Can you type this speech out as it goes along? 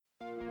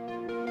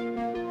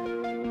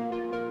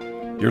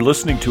You're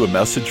listening to a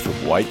message from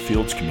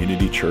Whitefields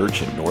Community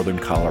Church in Northern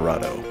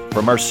Colorado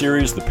from our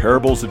series, The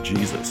Parables of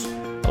Jesus,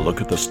 a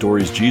look at the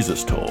stories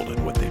Jesus told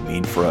and what they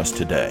mean for us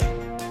today.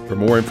 For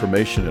more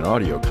information and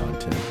audio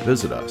content,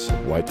 visit us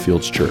at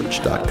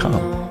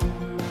whitefieldschurch.com.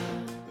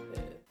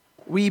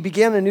 We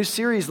began a new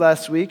series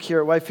last week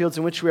here at Whitefields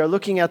in which we are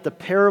looking at the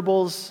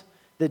parables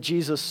that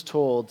Jesus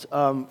told.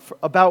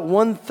 About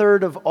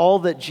 1/3 of all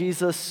that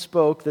Jesus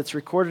spoke that's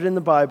recorded in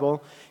the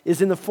Bible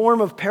is in the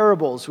form of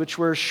parables, which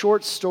were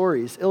short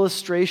stories,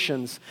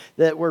 illustrations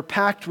that were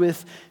packed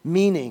with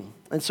meaning.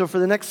 And so for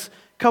the next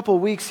couple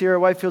weeks here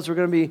at Whitefields, we're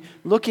going to be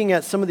looking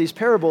at some of these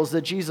parables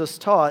that Jesus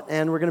taught,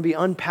 and we're going to be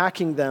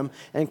unpacking them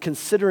and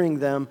considering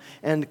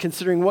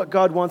what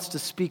God wants to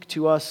speak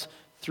to us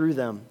through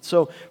them.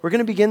 So we're going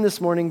to begin this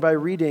morning by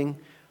reading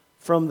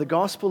from the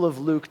Gospel of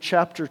Luke,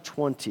 chapter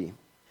 20.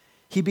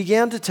 He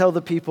began to tell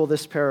the people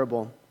this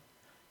parable.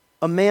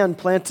 A man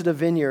planted a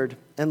vineyard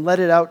and let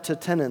it out to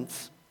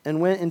tenants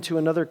and went into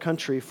another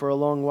country for a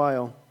long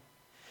while.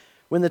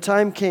 When the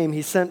time came,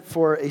 he sent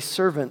for a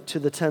servant to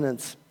the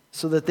tenants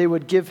so that they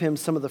would give him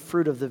some of the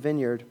fruit of the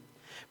vineyard.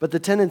 But the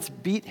tenants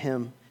beat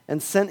him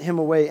and sent him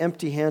away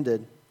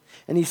empty-handed.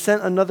 And he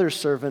sent another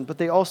servant, but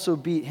they also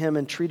beat him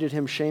and treated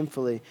him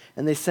shamefully,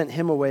 and they sent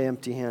him away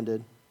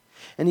empty-handed.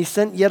 And he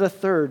sent yet a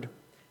third,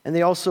 and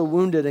they also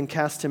wounded and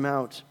cast him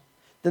out.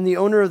 Then the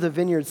owner of the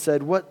vineyard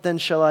said, "What then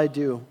shall I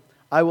do?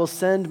 I will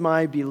send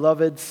my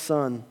beloved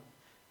son.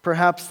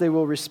 Perhaps they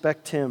will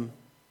respect him."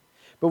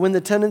 But when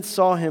the tenants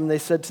saw him, they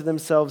said to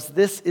themselves,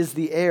 "This is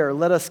the heir.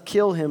 Let us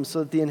kill him so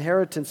that the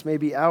inheritance may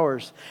be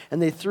ours."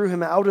 And they threw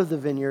him out of the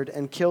vineyard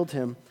and killed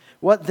him.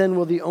 What then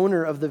will the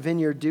owner of the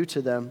vineyard do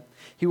to them?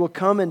 He will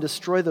come and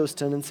destroy those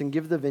tenants and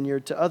give the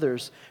vineyard to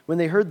others. When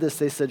they heard this,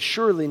 they said,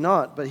 "Surely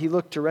not." But he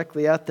looked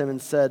directly at them and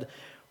said,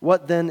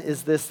 "What then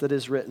is this that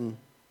is written?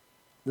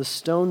 The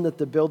stone that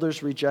the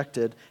builders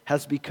rejected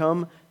has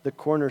become the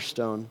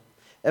cornerstone.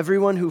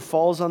 Everyone who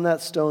falls on that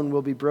stone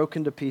will be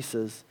broken to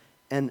pieces,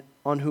 and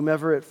on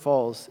whomever it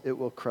falls, it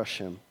will crush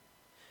him."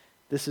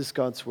 This is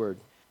God's word.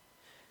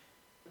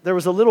 There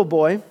was a little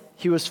boy.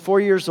 He was 4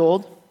 years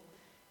old,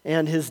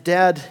 and his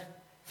dad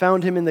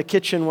found him in the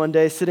kitchen one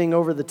day, sitting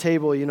over the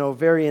table,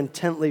 very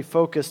intently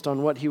focused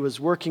on what he was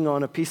working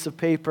on, a piece of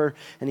paper,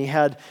 and he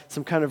had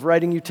some kind of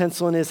writing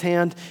utensil in his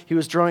hand. He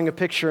was drawing a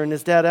picture, and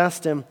his dad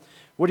asked him,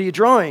 "What are you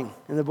drawing?"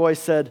 And the boy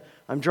said,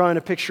 "I'm drawing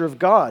a picture of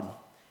God."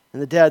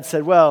 And the dad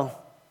said,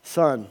 "Well,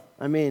 son,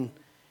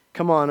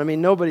 come on.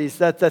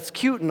 That's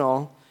cute and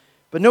all,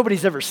 but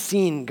nobody's ever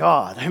seen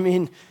God.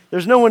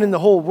 There's no one in the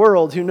whole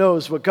world who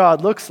knows what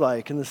God looks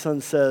like." And the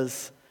son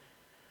says,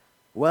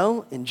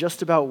 "Well, in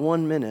just about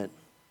 1 minute,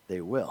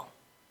 they will."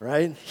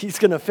 Right? He's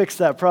going to fix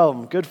that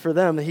problem. Good for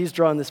them that he's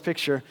drawing this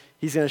picture.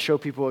 He's going to show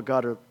people what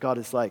God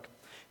is like.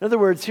 In other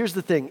words, here's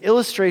the thing.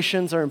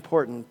 Illustrations are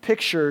important.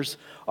 Pictures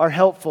are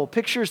helpful.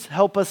 Pictures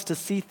help us to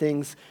see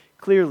things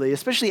clearly,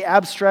 especially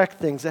abstract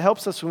things. It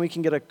helps us when we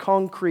can get a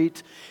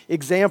concrete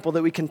example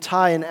that we can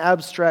tie an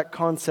abstract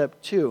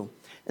concept to.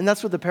 And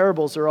that's what the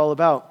parables are all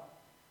about.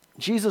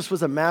 Jesus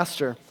was a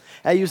master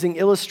at using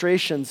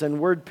illustrations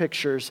and word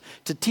pictures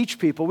to teach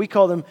people. We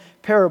call them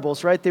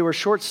parables, right? They were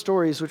short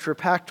stories which were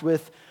packed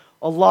with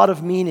a lot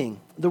of meaning.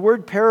 The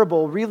word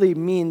parable really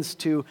means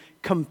to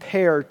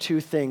compare two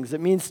things.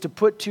 It means to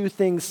put two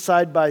things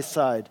side by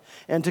side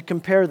and to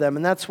compare them.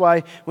 And that's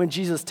why when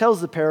Jesus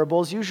tells the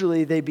parables,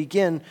 usually they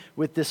begin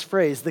with this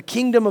phrase, "The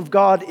kingdom of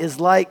God is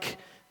like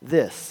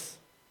this."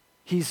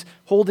 He's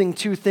holding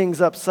two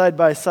things up side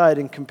by side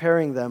and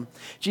comparing them.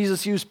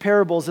 Jesus used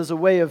parables as a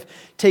way of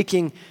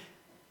taking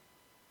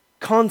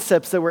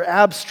concepts that were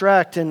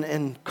abstract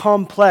and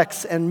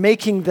complex and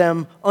making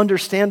them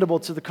understandable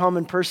to the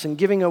common person,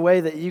 giving a way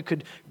that you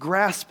could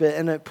grasp it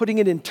and putting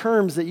it in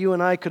terms that you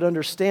and I could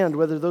understand,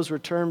 whether those were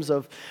terms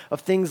of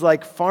things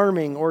like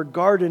farming or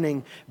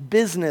gardening,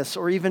 business,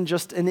 or even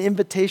just an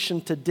invitation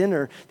to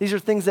dinner. These are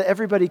things that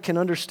everybody can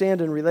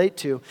understand and relate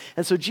to.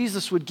 And so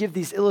Jesus would give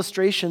these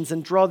illustrations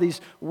and draw these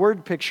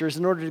word pictures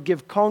in order to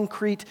give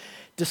concrete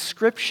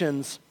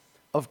descriptions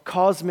of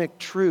cosmic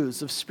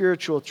truths, of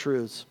spiritual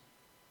truths.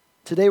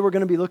 Today we're going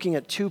to be looking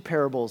at two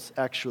parables,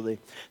 actually.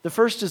 The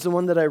first is the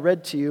one that I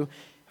read to you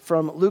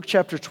from Luke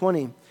chapter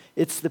 20.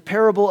 It's the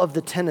parable of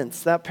the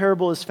tenants. That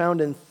parable is found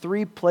in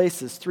 3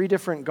 places, 3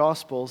 different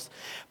gospels.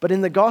 But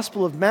in the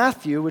Gospel of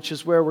Matthew, which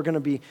is where we're going to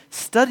be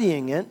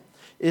studying it,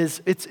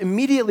 it's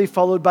immediately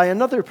followed by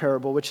another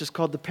parable, which is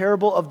called the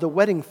parable of the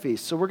wedding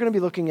feast. So we're going to be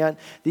looking at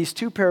these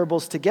two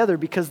parables together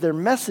because their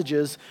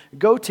messages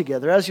go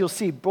together. As you'll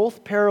see,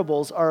 both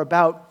parables are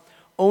about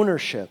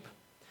ownership.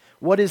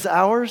 What is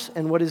ours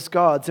and what is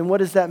God's? And what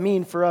does that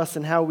mean for us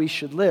and how we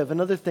should live?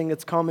 Another thing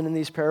that's common in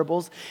these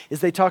parables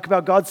is they talk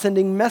about God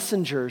sending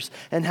messengers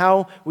and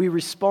how we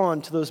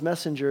respond to those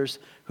messengers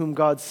whom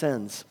God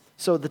sends.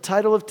 So the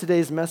title of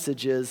today's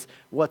message is,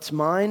 "What's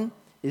Mine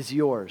is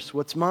Yours."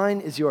 What's mine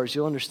is yours.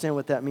 You'll understand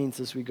what that means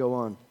as we go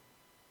on.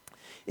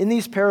 In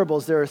these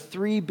parables, there are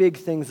 3 big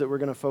things that we're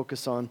going to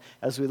focus on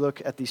as we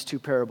look at these two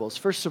parables.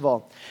 First of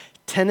all,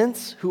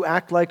 tenants who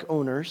act like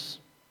owners.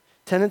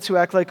 tenants who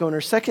act like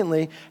owners.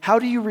 Secondly, how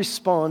do you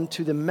respond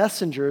to the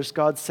messengers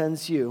God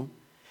sends you?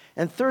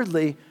 And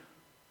thirdly,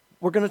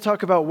 we're going to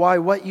talk about why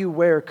what you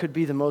wear could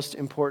be the most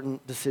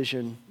important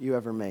decision you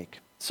ever make.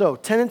 So,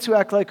 tenants who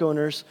act like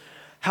owners,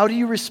 how do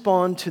you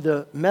respond to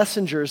the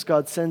messengers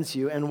God sends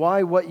you, and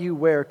why what you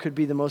wear could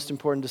be the most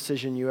important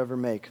decision you ever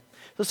make?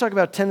 Let's talk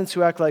about tenants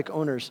who act like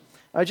owners.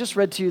 I just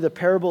read to you the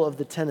parable of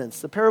the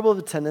tenants. The parable of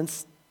the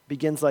tenants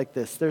begins like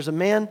this. There's a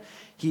man,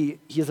 he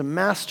is a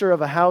master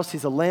of a house,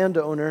 he's a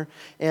landowner,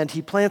 and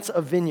he plants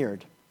a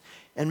vineyard.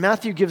 And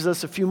Matthew gives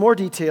us a few more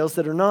details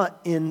that are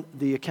not in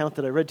the account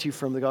that I read to you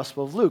from the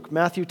Gospel of Luke.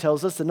 Matthew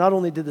tells us that not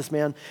only did this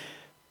man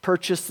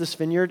purchase this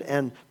vineyard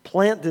and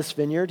plant this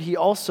vineyard, he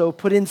also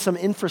put in some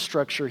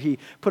infrastructure. He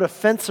put a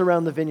fence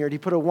around the vineyard. He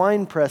put a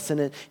wine press in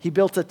it. He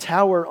built a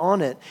tower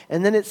on it.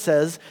 And then it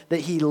says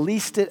that he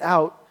leased it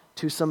out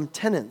to some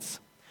tenants.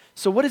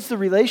 So what is the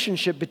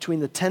relationship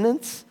between the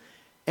tenants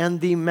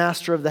and the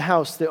master of the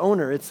house, the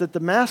owner? It's that the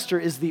master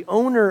is the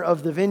owner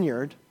of the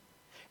vineyard,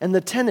 and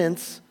the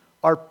tenants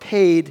are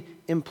paid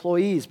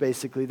employees,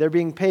 basically. They're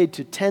being paid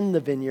to tend the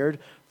vineyard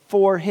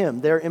for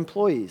him. They're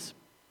employees.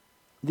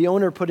 The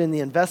owner put in the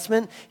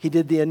investment, he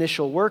did the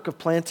initial work of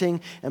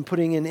planting and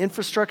putting in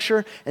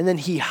infrastructure, and then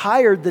he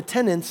hired the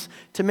tenants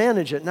to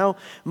manage it. Now,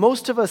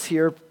 most of us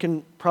here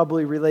can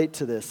probably relate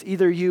to this.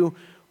 Either you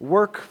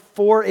work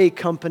for a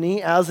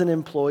company as an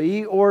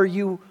employee, or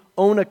you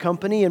own a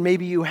company and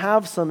maybe you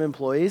have some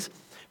employees.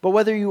 But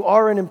whether you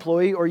are an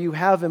employee or you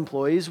have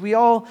employees, we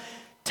all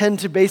tend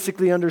to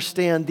basically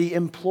understand the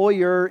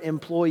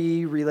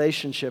employer-employee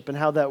relationship and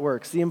how that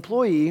works. The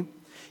employee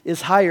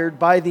is hired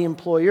by the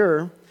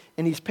employer,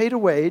 and he's paid a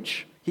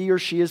wage, he or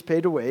she is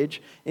paid a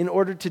wage, in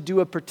order to do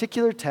a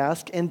particular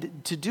task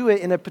and to do it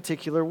in a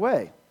particular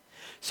way.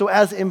 So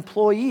as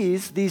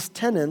employees, these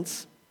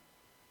tenants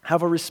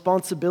have a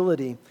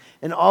responsibility,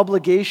 an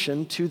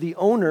obligation to the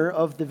owner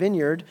of the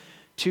vineyard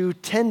to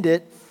tend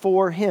it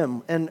for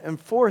him.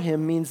 And for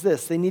him means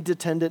this: they need to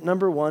tend it,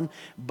 number one,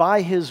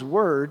 by his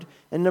word,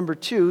 and number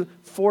two,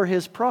 for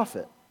his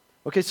profit.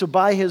 Okay, so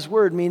by his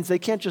word means they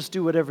can't just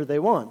do whatever they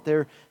want.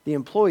 They're the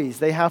employees.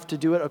 They have to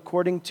do it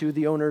according to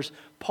the owner's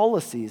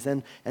policies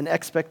and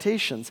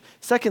expectations.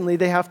 Secondly,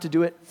 they have to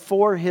do it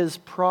for his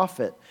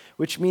profit,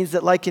 which means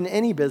that like in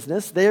any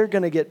business, they're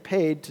going to get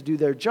paid to do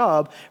their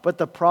job, but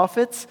the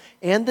profits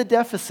and the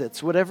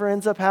deficits, whatever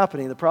ends up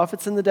happening, the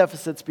profits and the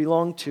deficits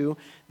belong to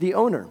the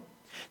owner.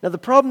 Now, the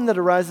problem that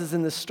arises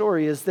in this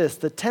story is this: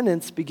 the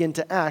tenants begin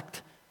to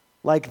act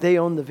like they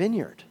own the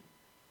vineyard.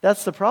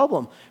 That's the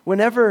problem.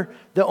 Whenever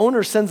the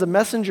owner sends a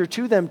messenger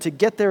to them to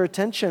get their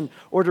attention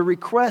or to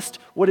request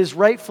what is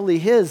rightfully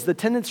his, the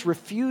tenants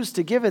refuse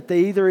to give it.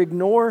 They either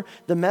ignore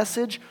the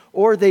message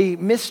or they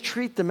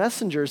mistreat the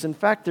messengers. In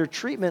fact, their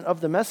treatment of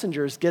the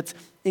messengers gets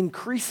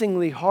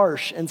increasingly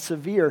harsh and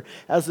severe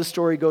as the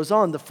story goes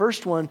on. The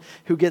first one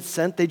who gets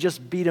sent, they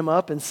just beat him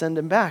up and send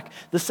him back.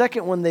 The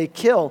second one they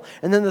kill.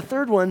 And then the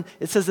third one,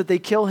 it says that they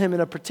kill him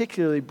in a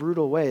particularly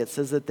brutal way. It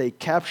says that they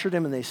captured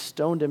him and they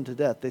stoned him to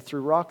death. They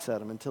threw rocks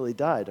at him until he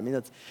died. I mean,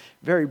 that's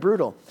very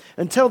brutal.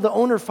 Until the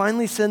owner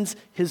finally sends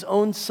his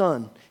own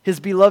son,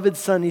 his beloved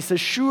son. He says,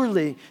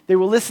 surely they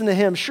will listen to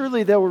him.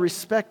 Surely they will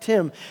respect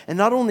him. And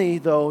not only,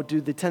 though, do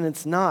the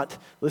tenants not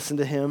listen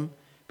to him,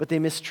 but they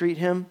mistreat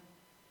him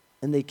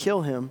and they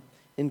kill him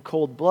in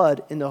cold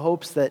blood in the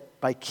hopes that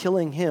by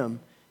killing him,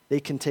 they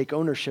can take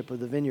ownership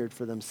of the vineyard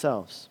for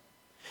themselves.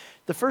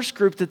 The first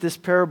group that this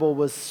parable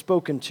was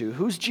spoken to,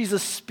 who's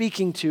Jesus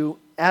speaking to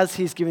as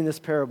he's giving this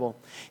parable?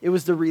 It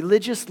was the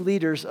religious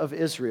leaders of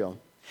Israel.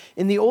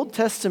 In the Old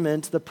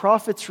Testament, the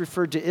prophets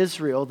referred to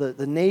Israel,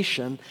 the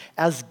nation,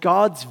 as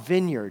God's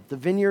vineyard, the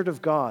vineyard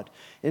of God.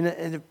 And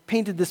it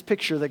painted this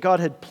picture that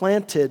God had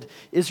planted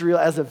Israel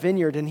as a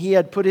vineyard, and he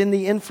had put in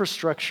the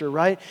infrastructure,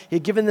 right? He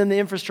had given them the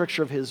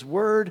infrastructure of his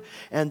word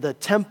and the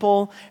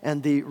temple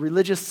and the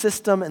religious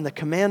system and the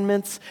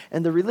commandments.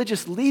 And the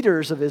religious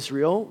leaders of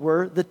Israel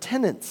were the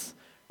tenants.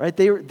 Right?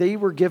 They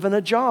were given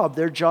a job.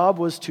 Their job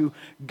was to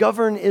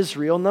govern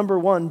Israel, number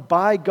one,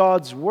 by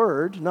God's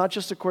word, not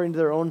just according to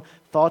their own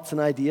thoughts and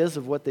ideas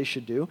of what they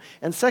should do.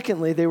 And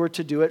secondly, they were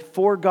to do it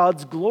for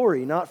God's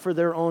glory, not for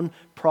their own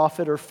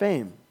profit or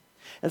fame.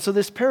 And so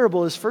this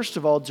parable is first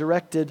of all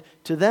directed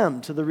to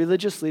them, to the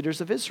religious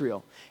leaders of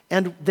Israel.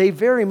 And they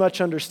very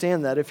much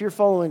understand that. If you're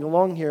following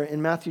along here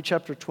in Matthew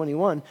chapter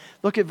 21,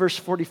 look at verse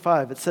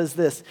 45. It says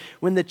this: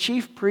 when the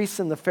chief priests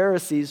and the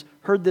Pharisees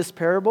heard this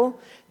parable,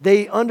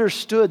 they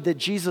understood that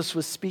Jesus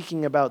was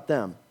speaking about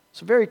them.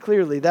 So very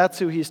clearly, that's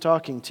who he's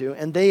talking to,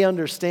 and they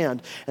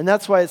understand. And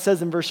that's why it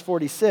says in verse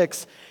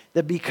 46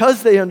 that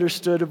because they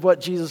understood of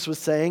what Jesus was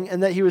saying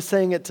and that he was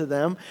saying it to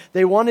them,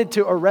 they wanted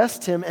to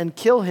arrest him and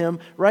kill him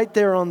right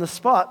there on the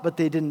spot, but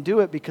they didn't do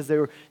it because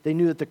they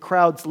knew that the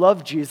crowds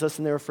loved Jesus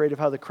and they were afraid of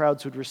how the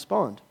crowds would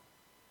respond.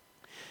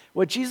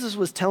 What Jesus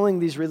was telling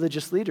these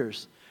religious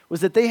leaders was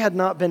that they had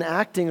not been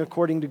acting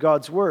according to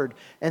God's word,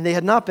 and they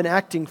had not been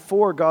acting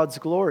for God's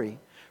glory.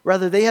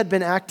 Rather, they had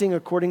been acting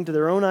according to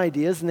their own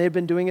ideas, and they had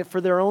been doing it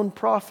for their own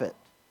profit.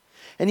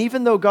 And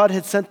even though God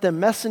had sent them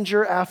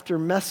messenger after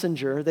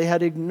messenger, they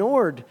had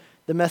ignored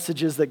the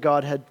messages that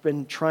God had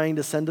been trying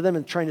to send to them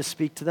and trying to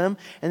speak to them,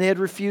 and they had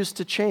refused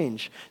to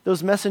change.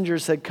 Those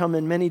messengers had come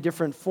in many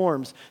different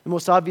forms. The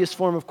most obvious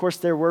form, of course,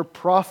 there were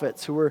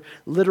prophets who were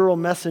literal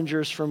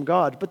messengers from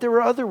God. But there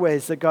were other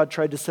ways that God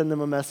tried to send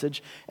them a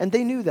message, and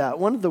they knew that.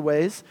 One of the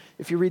ways,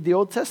 if you read the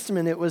Old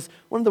Testament, it was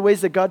one of the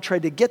ways that God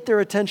tried to get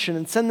their attention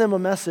and send them a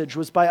message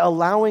was by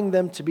allowing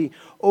them to be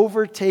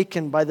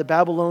overtaken by the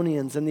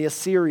Babylonians and the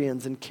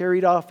Assyrians and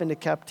carried off into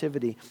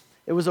captivity.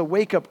 It was a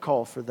wake-up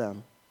call for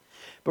them.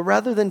 But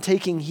rather than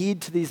taking heed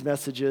to these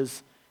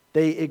messages,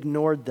 they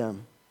ignored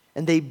them.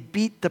 And they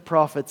beat the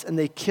prophets and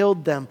they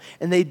killed them.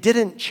 And they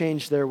didn't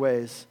change their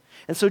ways.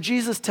 And so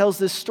Jesus tells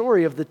this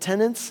story of the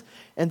tenants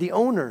and the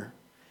owner.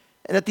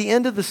 And at the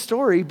end of the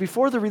story,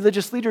 before the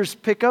religious leaders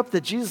pick up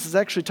that Jesus is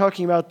actually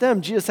talking about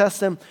them, Jesus asks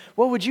them,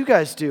 what would you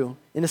guys do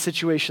in a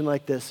situation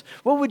like this?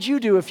 What would you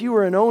do if you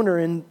were an owner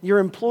and your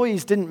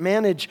employees didn't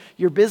manage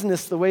your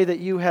business the way that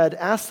you had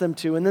asked them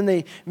to, and then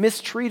they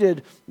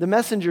mistreated the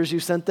messengers you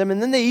sent them,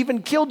 and then they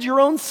even killed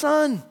your own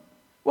son?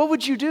 What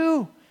would you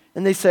do?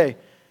 And they say,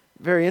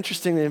 very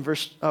interestingly in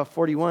verse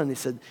 41, they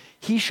said,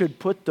 he should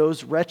put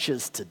those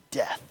wretches to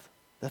death.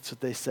 That's what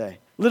they say.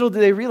 Little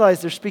do they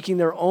realize they're speaking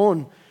their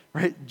own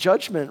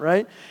judgment,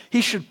 right?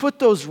 He should put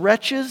those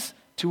wretches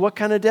to what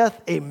kind of death?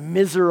 A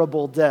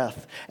miserable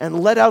death. And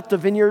let out the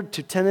vineyard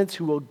to tenants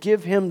who will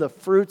give him the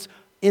fruits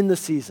in the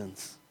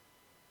seasons.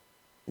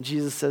 And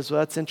Jesus says, well,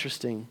 that's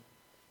interesting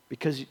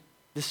because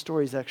this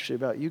story is actually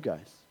about you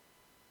guys.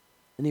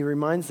 And he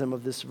reminds them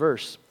of this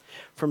verse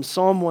from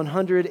Psalm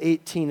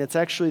 118. It's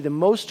actually the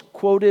most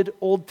quoted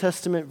Old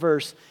Testament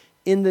verse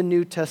in the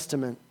New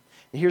Testament.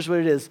 And here's what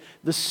it is.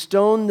 The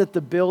stone that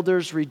the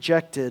builders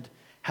rejected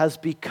has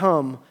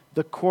become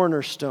the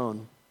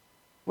cornerstone.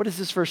 What is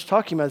this verse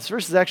talking about? This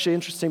verse is actually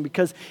interesting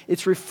because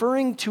it's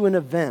referring to an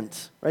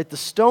event, right? The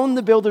stone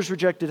the builders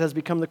rejected has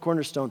become the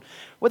cornerstone.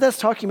 What that's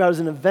talking about is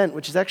an event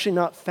which is actually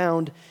not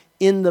found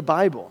in the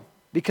Bible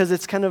because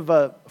it's kind of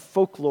a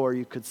folklore,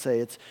 you could say.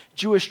 It's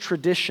Jewish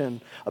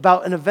tradition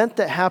about an event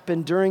that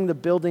happened during the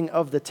building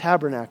of the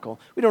tabernacle.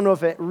 We don't know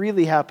if it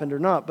really happened or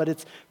not, but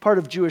it's part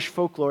of Jewish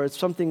folklore. It's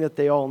something that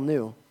they all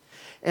knew.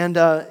 And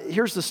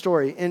here's the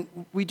story. And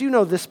we do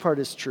know this part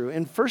is true.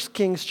 In 1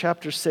 Kings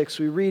chapter 6,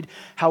 we read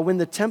how when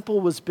the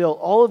temple was built,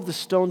 all of the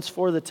stones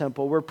for the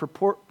temple were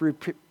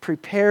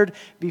prepared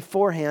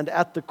beforehand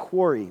at the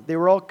quarry. They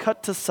were all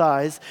cut to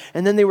size,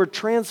 and then they were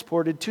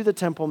transported to the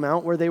Temple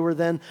Mount where they were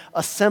then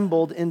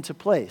assembled into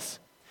place.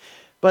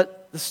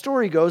 But the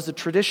story goes, the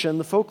tradition,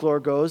 the folklore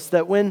goes,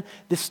 that when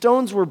the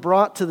stones were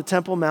brought to the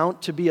Temple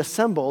Mount to be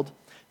assembled,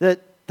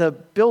 that the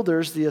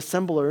builders, the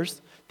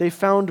assemblers, they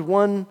found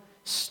one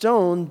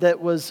stone that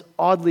was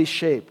oddly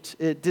shaped.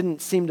 It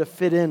didn't seem to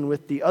fit in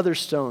with the other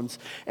stones.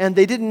 And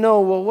they didn't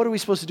know, well, what are we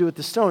supposed to do with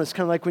the stone? It's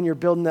kind of like when you're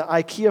building the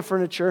IKEA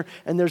furniture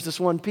and there's this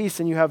one piece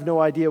and you have no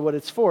idea what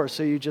it's for.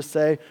 So you just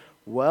say,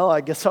 well,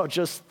 I guess I'll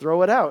just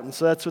throw it out. And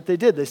so that's what they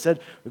did. They said,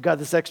 we've got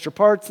this extra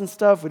parts and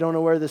stuff. We don't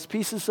know where this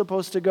piece is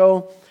supposed to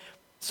go.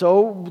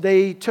 So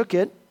they took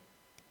it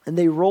and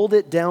they rolled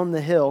it down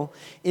the hill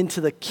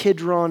into the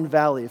Kidron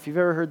Valley. If you've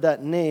ever heard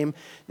that name,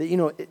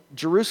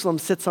 Jerusalem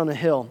sits on a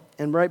hill,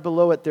 and right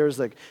below it there's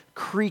a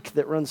creek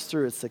that runs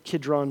through. It's the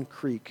Kidron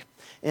Creek.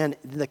 And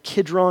the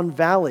Kidron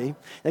Valley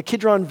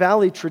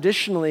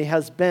traditionally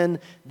has been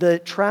the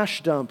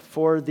trash dump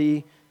for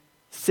the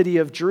city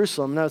of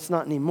Jerusalem. Now, it's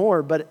not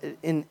anymore, but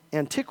in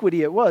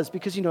antiquity it was,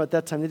 because, at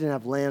that time they didn't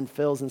have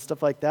landfills and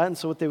stuff like that. And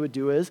so what they would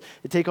do is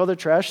they'd take all their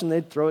trash and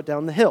they'd throw it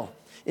down the hill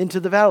into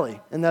the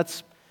valley. And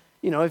that's,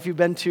 if you've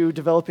been to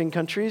developing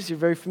countries, you're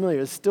very familiar.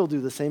 They still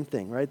do the same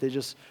thing, right? They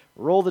just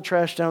roll the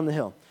trash down the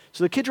hill.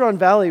 So the Kidron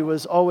Valley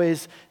was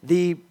always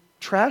the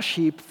trash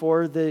heap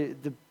for the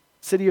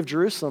city of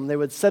Jerusalem. They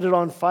would set it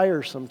on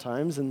fire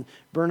sometimes and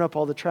burn up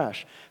all the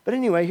trash. But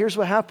anyway, here's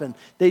what happened.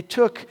 They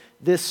took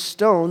this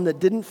stone that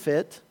didn't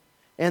fit,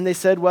 and they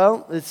said,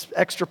 well, it's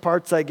extra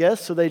parts, I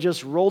guess. So they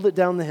just rolled it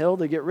down the hill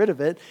to get rid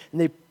of it,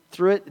 and they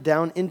threw it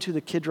down into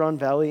the Kidron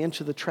Valley,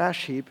 into the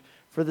trash heap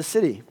for the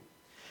city.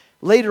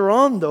 Later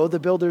on, though, the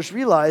builders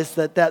realized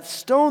that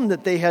stone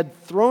that they had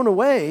thrown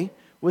away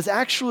was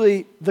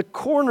actually the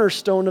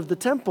cornerstone of the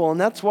temple,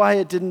 and that's why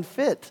it didn't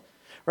fit,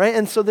 right?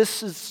 And so this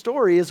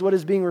story is what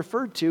is being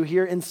referred to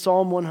here in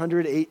Psalm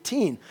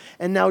 118.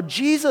 And now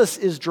Jesus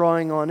is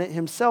drawing on it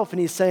himself, and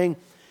he's saying,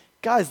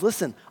 guys,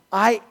 listen,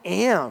 I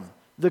am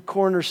the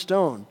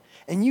cornerstone,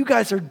 and you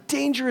guys are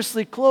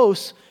dangerously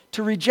close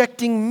to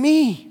rejecting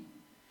me.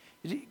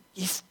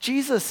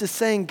 Jesus is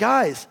saying,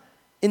 guys,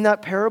 in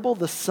that parable,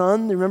 the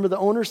son, remember the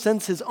owner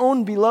sends his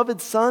own beloved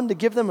son to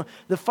give them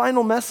the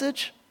final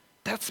message?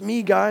 That's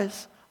me,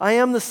 guys. I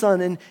am the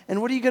son.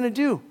 And what are you going to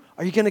do?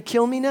 Are you going to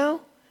kill me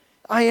now?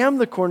 I am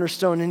the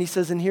cornerstone. And he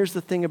says, and here's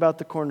the thing about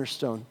the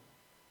cornerstone.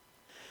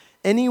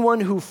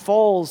 Anyone who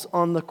falls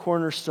on the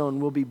cornerstone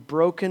will be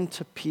broken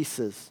to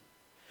pieces.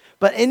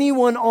 But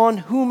anyone on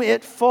whom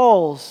it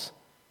falls,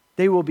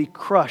 they will be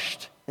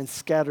crushed and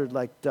scattered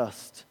like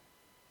dust.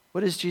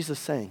 What is Jesus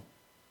saying?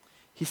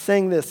 He's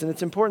saying this, and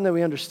it's important that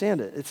we understand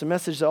it. It's a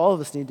message that all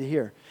of us need to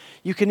hear.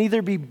 You can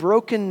either be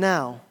broken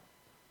now,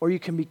 or you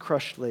can be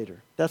crushed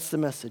later. That's the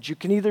message. You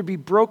can either be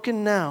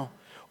broken now,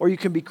 or you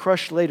can be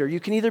crushed later. You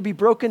can either be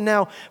broken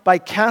now by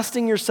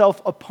casting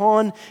yourself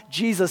upon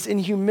Jesus in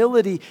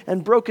humility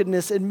and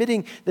brokenness,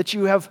 admitting that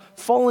you have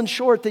fallen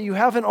short, that you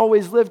haven't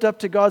always lived up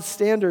to God's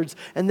standards,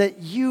 and that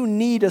you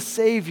need a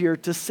Savior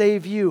to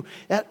save you.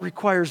 That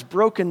requires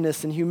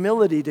brokenness and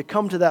humility to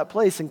come to that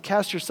place and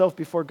cast yourself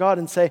before God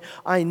and say,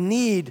 I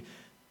need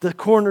the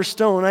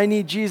cornerstone. I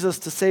need Jesus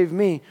to save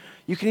me.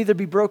 You can either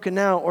be broken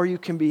now, or you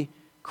can be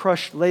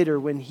crushed later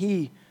when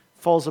He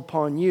falls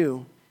upon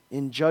you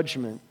in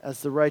judgment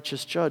as the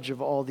righteous judge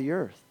of all the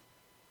earth.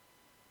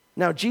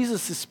 Now,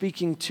 Jesus is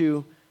speaking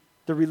to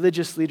the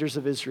religious leaders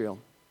of Israel.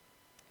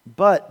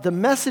 But the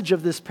message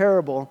of this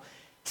parable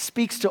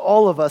speaks to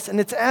all of us, and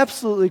it's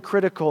absolutely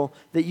critical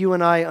that you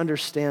and I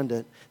understand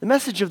it. The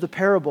message of the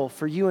parable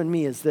for you and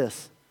me is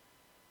this.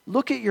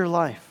 Look at your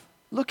life.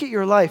 Look at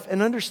your life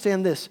and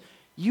understand this.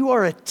 You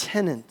are a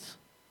tenant,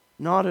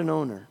 not an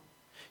owner.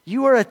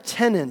 You are a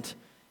tenant.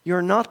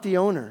 You're not the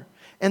owner.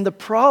 And the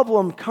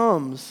problem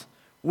comes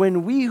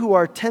when we who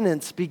are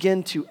tenants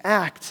begin to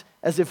act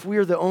as if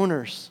we're the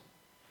owners.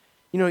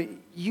 You know,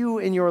 you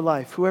in your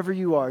life, whoever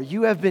you are,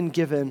 you have been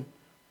given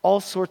all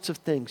sorts of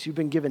things. You've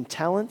been given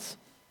talents,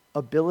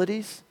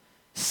 abilities,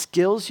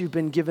 skills. You've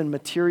been given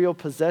material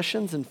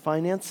possessions and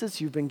finances.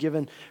 You've been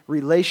given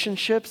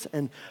relationships,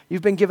 and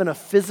you've been given a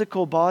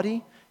physical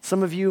body.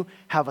 Some of you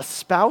have a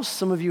spouse.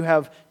 Some of you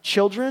have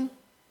children.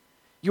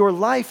 Your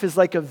life is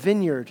like a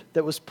vineyard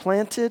that was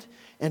planted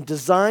and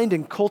designed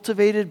and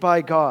cultivated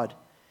by God.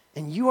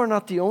 And you are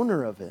not the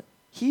owner of it.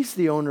 He's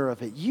the owner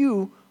of it.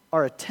 You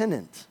are a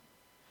tenant.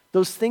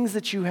 Those things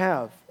that you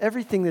have,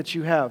 everything that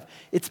you have,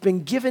 it's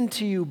been given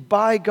to you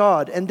by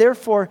God. And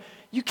therefore,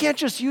 you can't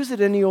just use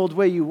it any old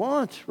way you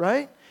want,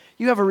 right?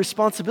 You have a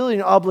responsibility,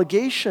 an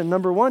obligation,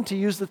 number one, to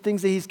use the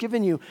things that He's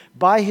given you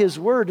by His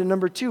word, and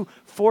number two,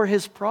 for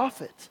His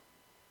profit.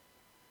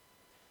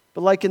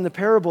 But like in the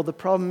parable, the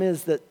problem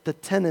is that the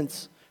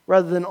tenants,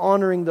 rather than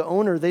honoring the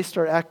owner, they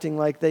start acting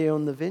like they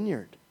own the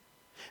vineyard.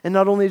 And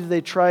not only do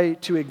they try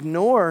to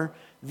ignore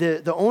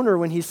the owner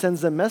when he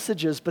sends them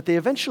messages, but they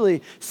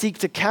eventually seek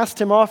to cast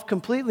him off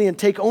completely and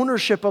take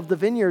ownership of the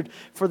vineyard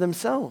for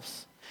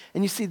themselves.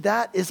 And you see,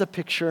 that is a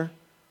picture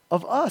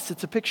of us.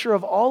 It's a picture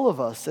of all of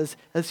us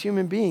as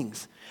human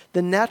beings.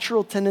 The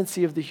natural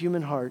tendency of the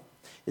human heart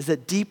is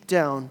that deep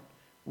down,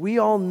 we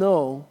all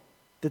know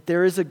that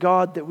there is a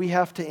God that we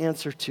have to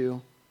answer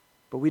to,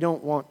 but we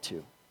don't want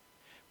to.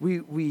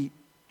 We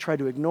try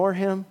to ignore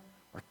Him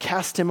or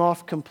cast Him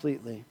off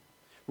completely.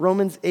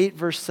 Romans 8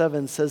 verse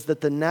 7 says that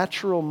the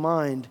natural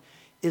mind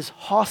is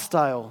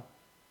hostile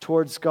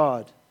towards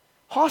God.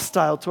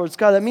 Hostile towards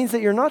God. That means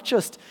that you're not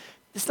just,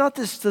 it's not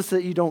just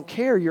that you don't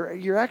care.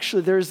 You're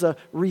actually, there's a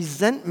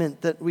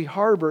resentment that we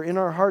harbor in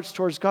our hearts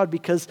towards God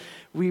because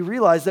we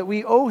realize that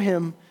we owe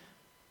Him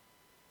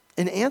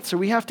an answer.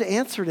 We have to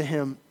answer to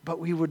Him, but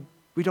we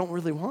don't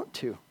really want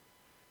to.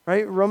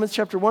 Right? Romans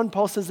chapter 1,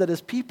 Paul says that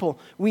as people,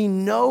 we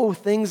know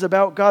things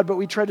about God, but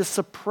we try to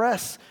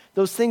suppress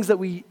those things that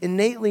we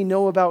innately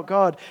know about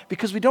God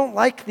because we don't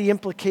like the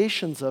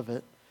implications of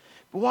it.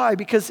 Why?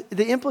 Because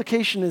the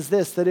implication is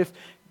this, that if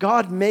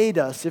God made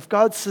us, if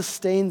God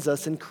sustains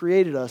us and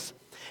created us,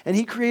 and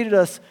He created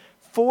us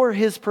for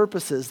His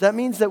purposes, that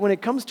means that when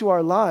it comes to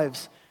our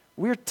lives,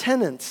 we're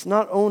tenants,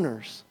 not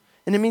owners.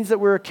 And it means that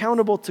we're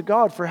accountable to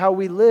God for how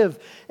we live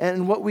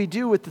and what we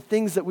do with the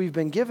things that we've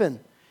been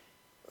given.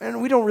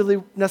 And we don't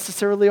really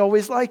necessarily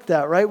always like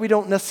that, right? We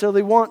don't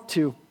necessarily want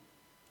to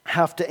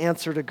have to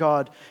answer to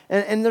God.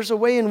 And there's a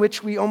way in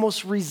which we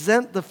almost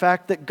resent the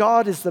fact that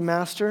God is the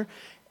master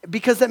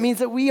because that means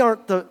that we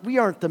aren't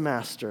the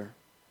master.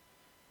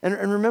 And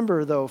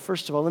remember, though,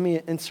 first of all, let me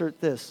insert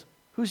this.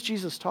 Who's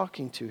Jesus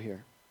talking to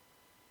here?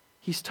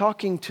 He's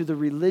talking to the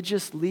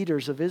religious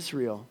leaders of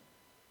Israel.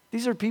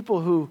 These are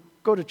people who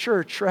go to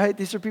church, right?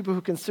 These are people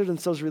who consider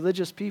themselves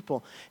religious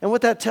people. And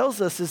what that tells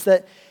us is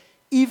that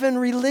even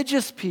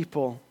religious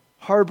people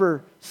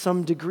harbor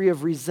some degree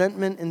of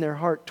resentment in their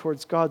heart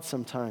towards God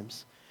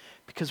sometimes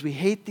because we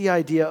hate the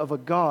idea of a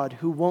God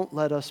who won't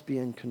let us be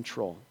in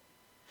control.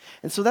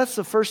 And so that's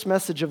the first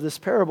message of this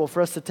parable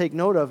for us to take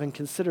note of and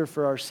consider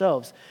for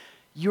ourselves.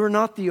 You're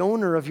not the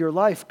owner of your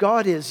life.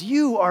 God is.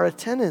 You are a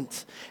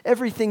tenant.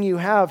 Everything you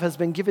have has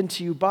been given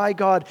to you by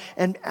God.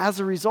 And as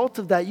a result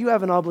of that, you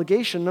have an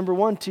obligation, number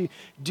one, to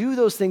do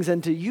those things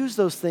and to use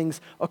those things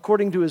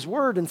according to His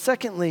word. And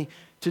secondly,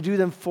 to do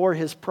them for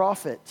His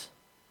profit.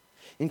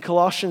 In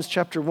Colossians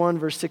chapter 1,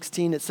 verse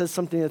 16, it says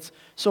something that's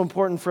so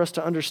important for us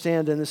to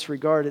understand in this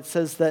regard. It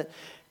says that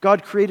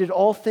God created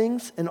all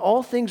things, and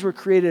all things were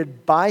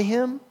created by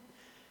Him.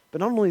 But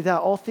not only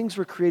that, all things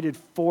were created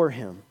for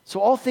Him. So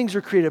all things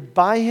were created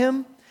by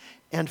Him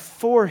and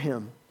for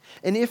Him.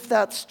 And if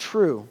that's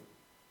true,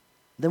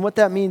 then what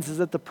that means is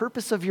that the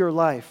purpose of your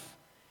life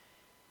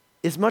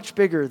is much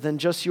bigger than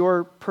just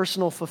your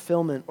personal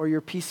fulfillment or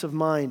your peace of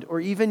mind or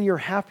even your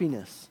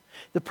happiness.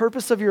 The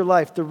purpose of your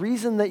life, the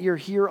reason that you're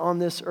here on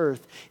this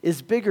earth,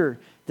 is bigger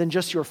than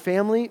just your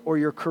family or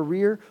your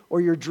career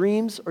or your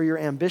dreams or your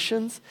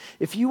ambitions.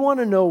 If you want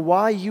to know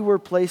why you were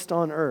placed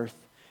on earth,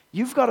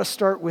 you've got to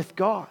start with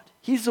God.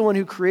 He's the one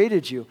who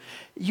created you.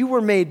 You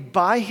were made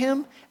by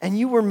Him and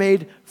you were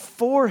made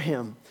for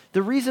Him.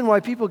 The reason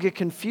why people get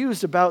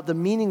confused about the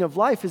meaning of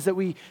life is that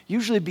we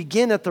usually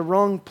begin at the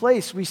wrong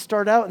place. We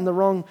start out in the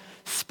wrong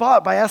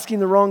spot by asking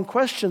the wrong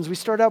questions. We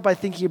start out by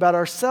thinking about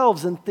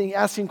ourselves and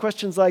asking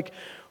questions like,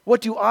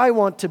 what do I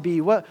want to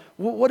be? What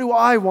do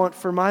I want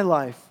for my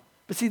life?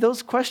 But see,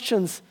 those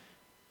questions,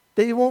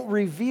 they won't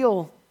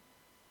reveal,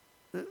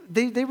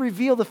 they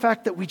reveal the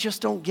fact that we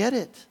just don't get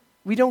it.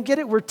 We don't get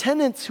it. We're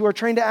tenants who are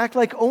trying to act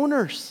like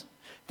owners,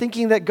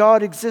 thinking that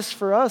God exists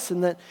for us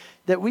and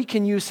that we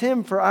can use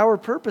Him for our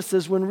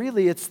purposes when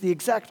really it's the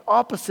exact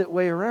opposite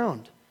way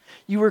around.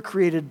 You were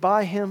created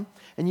by Him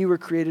and you were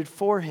created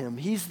for Him.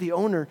 He's the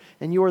owner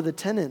and you're the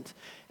tenant.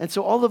 And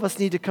so all of us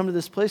need to come to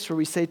this place where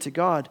we say to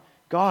God,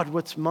 God,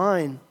 what's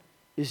mine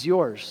is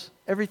yours.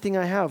 Everything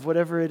I have,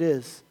 whatever it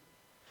is.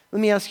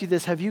 Let me ask you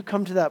this. Have you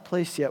come to that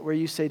place yet where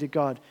you say to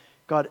God,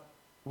 God,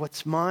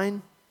 what's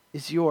mine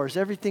is yours.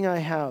 Everything I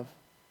have,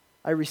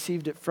 I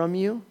received it from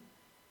you,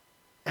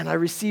 and I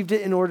received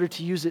it in order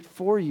to use it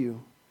for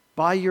you,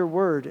 by your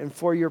word and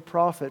for your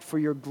profit, for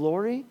your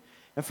glory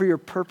and for your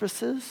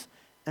purposes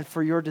and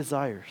for your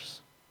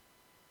desires.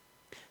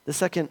 The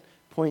second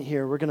point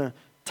here, we're going to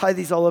tie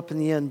these all up in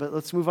the end, but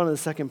let's move on to the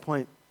second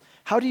point.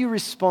 How do you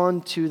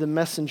respond to the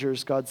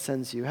messengers God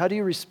sends you? How do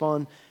you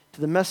respond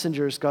to the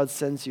messengers God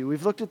sends you?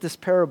 We've looked at this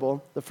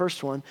parable, the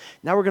first one.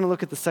 Now we're going to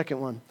look at the second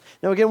one.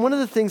 Now again, one of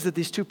the things that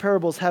these two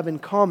parables have in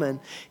common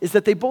is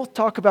that they both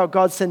talk about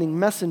God sending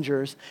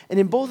messengers. And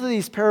in both of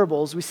these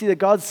parables, we see that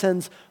God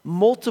sends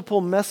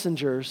multiple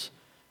messengers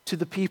to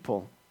the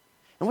people.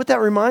 And what that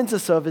reminds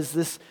us of is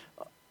this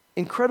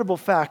incredible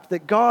fact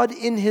that God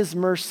in His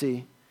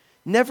mercy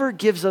never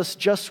gives us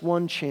just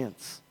one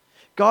chance.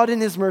 God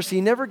in His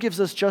mercy never gives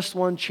us just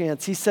one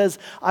chance. He says,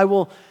 I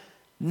will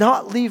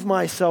not leave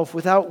myself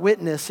without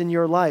witness in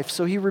your life.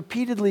 So He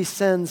repeatedly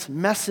sends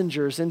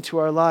messengers into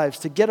our lives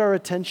to get our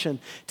attention,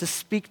 to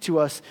speak to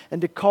us,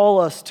 and to call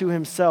us to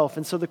Himself.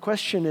 And so the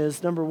question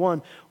is, number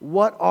one,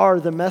 what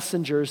are the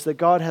messengers that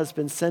God has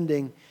been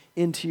sending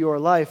into your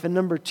life? And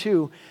number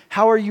two,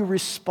 how are you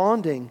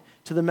responding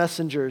to the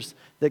messengers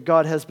that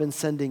God has been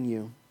sending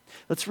you?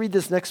 Let's read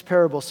this next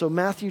parable. So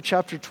Matthew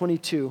chapter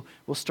 22,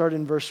 we'll start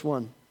in verse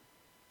 1.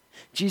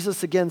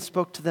 Jesus again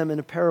spoke to them in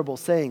a parable,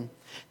 saying,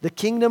 the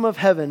kingdom of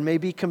heaven may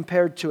be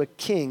compared to a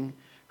king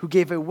who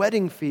gave a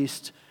wedding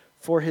feast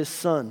for his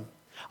son.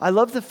 I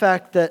love the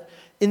fact that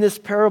in this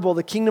parable,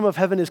 the kingdom of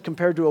heaven is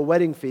compared to a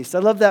wedding feast. I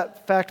love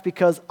that fact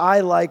because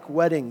I like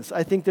weddings.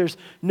 I think there's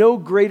no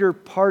greater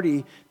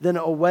party than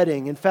a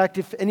wedding. In fact,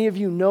 if any of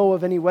you know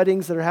of any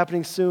weddings that are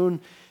happening soon,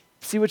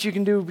 see what you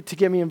can do to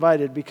get me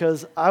invited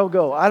because I'll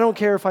go. I don't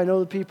care if I know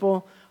the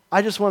people.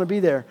 I just want to be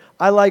there.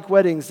 I like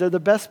weddings. They're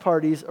the best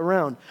parties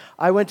around.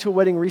 I went to a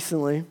wedding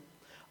recently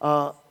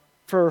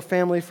for a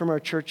family from our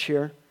church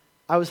here.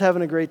 I was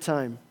having a great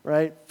time,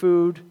 right?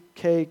 Food,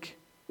 cake,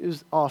 it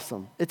was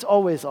awesome. It's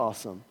always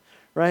awesome,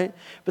 right?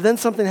 But then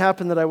something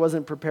happened that I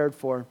wasn't prepared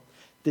for.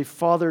 The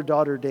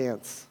father-daughter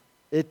dance.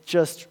 It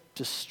just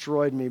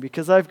destroyed me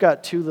because I've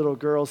got two little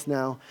girls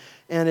now,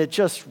 and it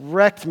just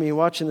wrecked me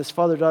watching this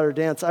father-daughter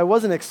dance. I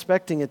wasn't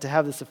expecting it to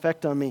have this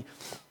effect on me.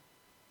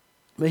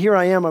 But here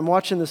I am, I'm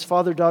watching this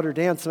father-daughter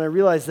dance, and I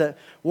realize that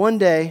one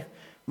day,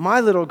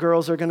 my little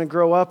girls are going to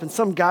grow up and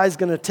some guy's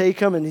going to take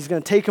them and he's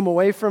going to take them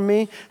away from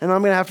me and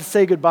I'm going to have to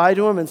say goodbye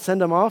to him and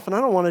send them off and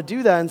I don't want to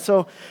do that. And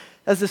so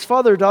as this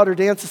father-daughter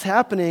dance is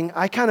happening,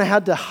 I kind of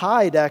had to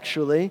hide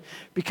actually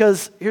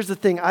because here's the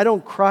thing, I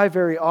don't cry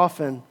very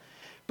often.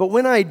 But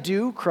when I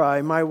do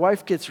cry, my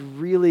wife gets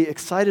really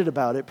excited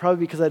about it,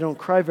 probably because I don't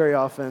cry very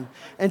often.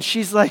 And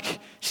she's like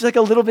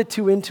a little bit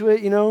too into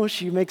it, you know?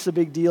 She makes a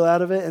big deal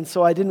out of it. And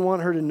so I didn't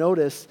want her to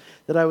notice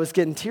that I was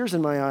getting tears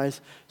in my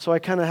eyes. So I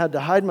kind of had to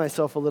hide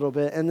myself a little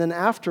bit. And then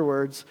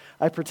afterwards,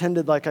 I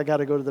pretended like I got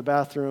to go to the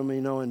bathroom,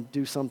 you know, and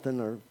do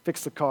something or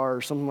fix the car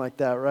or something like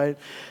that, right?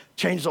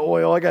 Change the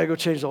oil. I got to go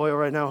change the oil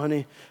right now,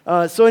 honey.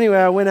 So anyway,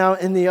 I went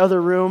out in the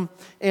other room,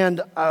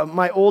 and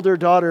my older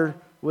daughter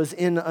was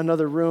in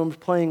another room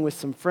playing with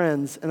some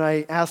friends, and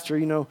I asked her,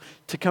 you know,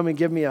 to come and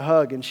give me a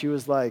hug, and she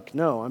was like,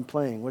 no, I'm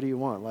playing. What do you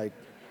want? Like,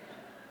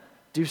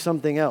 do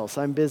something else.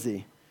 I'm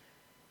busy.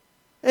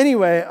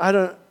 Anyway, I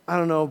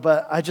don't know,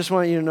 but I just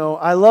want you to know,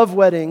 I love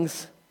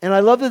weddings, and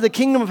I love that the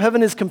kingdom of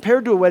heaven is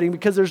compared to a wedding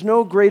because there's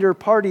no greater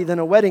party than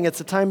a wedding. It's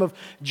a time of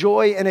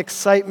joy and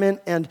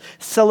excitement and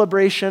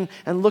celebration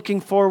and looking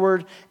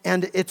forward.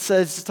 And it's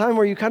a time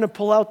where you kind of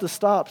pull out the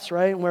stops,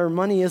 right? Where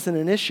money isn't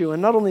an issue.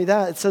 And not only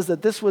that, it says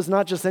that this was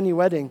not just any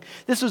wedding.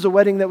 This was a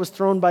wedding that was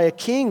thrown by a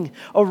king,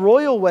 a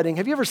royal wedding.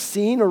 Have you ever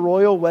seen a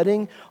royal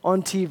wedding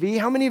on TV?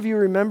 How many of you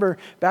remember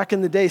back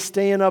in the day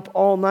staying up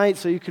all night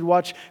so you could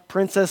watch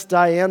Princess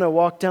Diana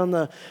walk down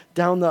the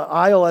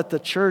aisle at the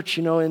church,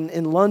 you know,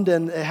 in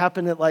London it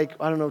happened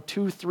at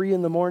 2, 3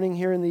 in the morning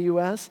here in the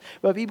U.S.,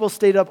 but people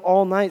stayed up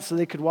all night so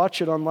they could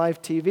watch it on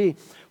live TV.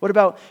 What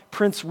about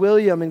Prince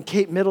William and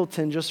Kate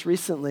Middleton just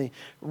recently?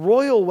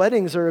 Royal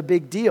weddings are a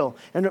big deal.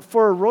 And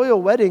for a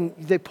royal wedding,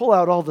 they pull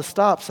out all the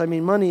stops. I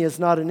mean, money is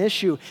not an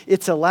issue.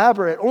 It's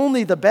elaborate,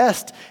 only the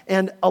best,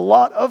 and a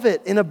lot of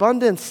it in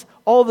abundance.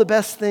 All the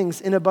best things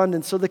in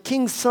abundance. So the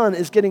king's son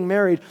is getting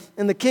married,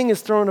 and the king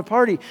is throwing a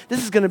party.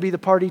 This is going to be the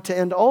party to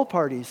end all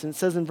parties. And it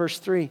says in verse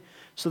 3,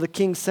 so the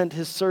king sent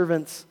his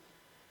servants,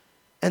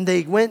 and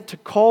they went to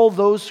call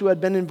those who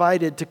had been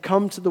invited to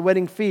come to the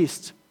wedding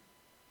feast,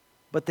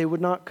 but they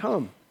would not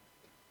come.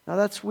 Now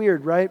that's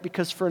weird, right?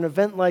 Because for an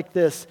event like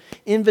this,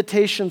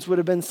 invitations would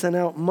have been sent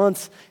out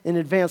months in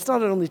advance.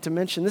 Not only to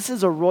mention, this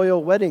is a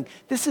royal wedding.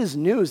 This is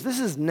news. This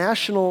is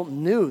national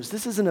news.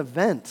 This is an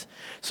event.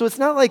 So it's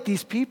not like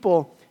these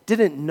people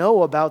didn't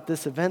know about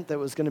this event that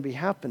was going to be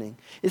happening.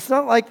 It's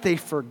not like they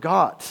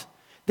forgot.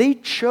 They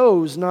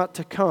chose not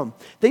to come.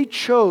 They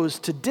chose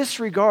to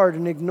disregard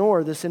and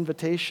ignore this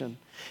invitation.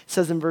 It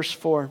says in verse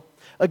 4,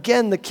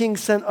 again, the king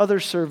sent other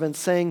servants,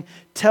 saying,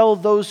 tell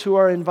those who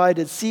are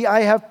invited, see,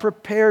 I have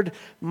prepared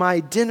my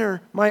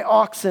dinner, my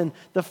oxen,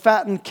 the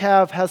fattened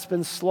calf has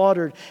been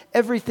slaughtered.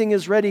 Everything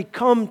is ready.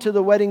 Come to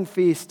the wedding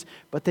feast.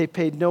 But they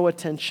paid no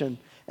attention,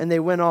 and they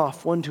went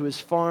off, one to his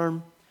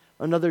farm,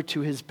 another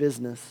to his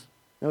business.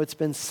 Now it's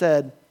been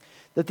said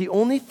that the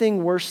only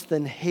thing worse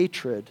than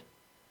hatred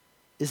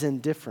is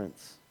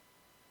indifference.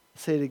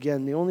 I'll say it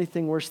again. The only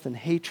thing worse than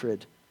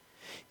hatred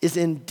is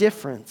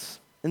indifference.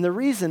 And the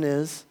reason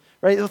is,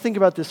 right, well, think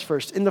about this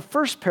first. In the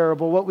first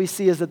parable, what we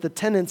see is that the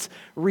tenants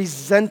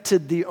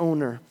resented the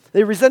owner.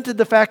 They resented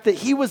the fact that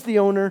he was the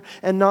owner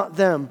and not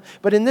them.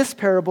 But in this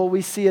parable,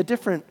 we see a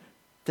different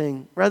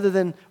thing. Rather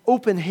than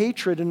open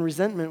hatred and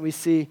resentment, we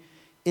see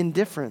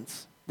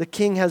indifference. The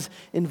king has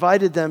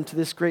invited them to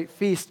this great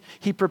feast.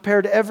 He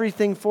prepared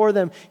everything for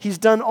them. He's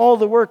done all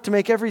the work to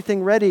make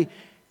everything ready,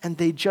 and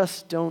they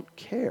just don't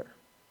care.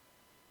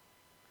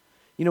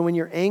 You know, when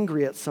you're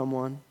angry at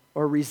someone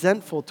or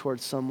resentful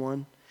towards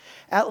someone,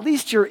 at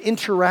least you're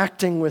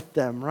interacting with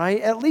them,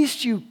 right? At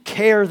least you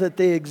care that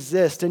they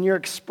exist, and you're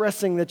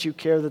expressing that you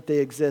care that they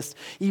exist,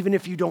 even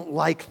if you don't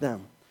like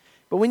them.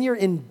 But when you're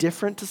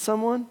indifferent to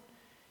someone,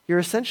 you're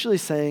essentially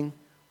saying,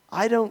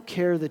 I don't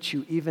care that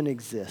you even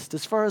exist.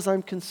 As far as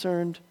I'm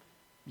concerned,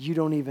 you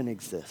don't even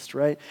exist,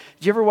 right?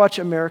 Did you ever watch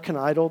American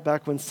Idol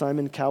back when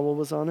Simon Cowell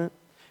was on it?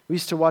 We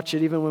used to watch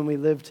it even when we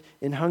lived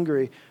in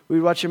Hungary. We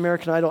would watch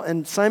American Idol,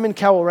 and Simon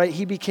Cowell, right,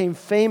 he became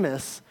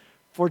famous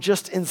for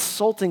just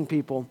insulting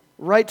people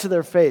right to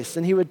their face.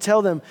 And he would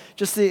tell them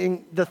just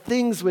the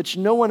things which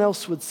no one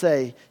else would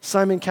say,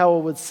 Simon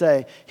Cowell would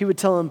say. He would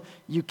tell them,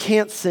 you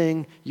can't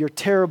sing, you're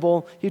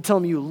terrible. He'd tell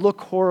them, you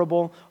look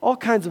horrible. All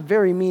kinds of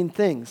very mean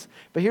things.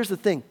 But here's the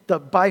thing,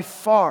 by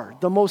far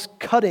the most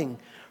cutting,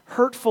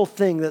 hurtful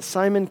thing that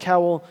Simon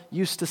Cowell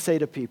used to say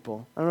to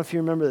people, I don't know if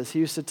you remember this, he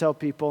used to tell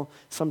people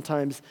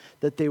sometimes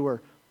that they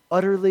were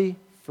utterly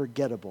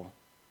forgettable.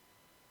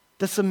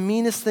 That's the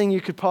meanest thing you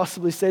could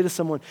possibly say to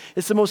someone.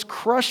 It's the most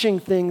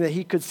crushing thing that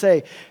he could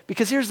say.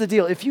 Because here's the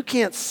deal. If you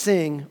can't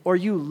sing or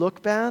you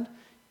look bad,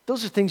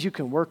 those are things you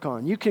can work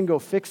on. You can go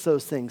fix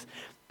those things.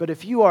 But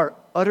if you are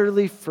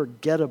utterly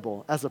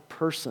forgettable as a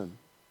person,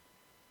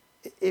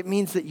 it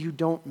means that you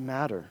don't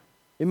matter.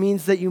 It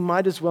means that you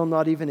might as well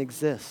not even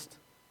exist.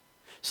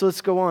 So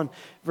let's go on.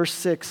 Verse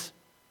 6,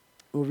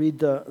 we'll read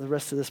the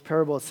rest of this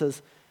parable. It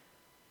says,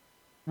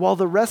 while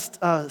the rest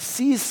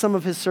seized some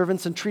of his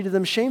servants and treated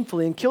them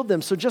shamefully and killed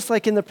them. So just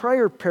like in the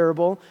prior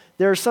parable,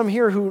 there are some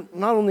here who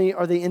not only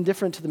are they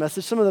indifferent to the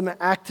message, some of them are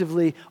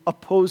actively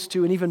opposed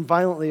to and even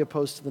violently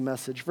opposed to the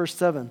message. Verse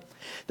 7,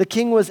 the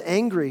king was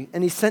angry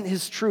and he sent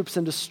his troops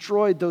and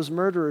destroyed those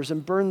murderers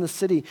and burned the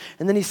city.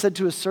 And then he said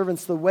to his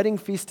servants, the wedding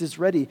feast is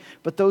ready,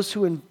 but those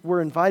who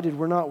were invited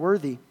were not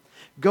worthy.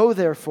 Go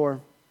therefore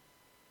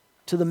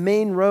to the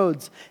main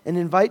roads and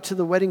invite to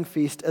the wedding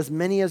feast as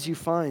many as you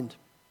find.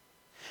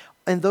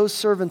 And those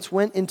servants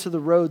went into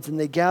the roads, and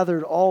they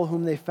gathered all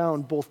whom they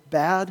found, both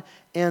bad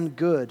and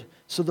good.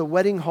 So the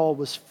wedding hall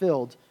was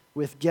filled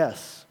with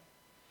guests.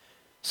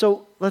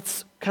 So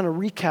let's kind of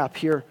recap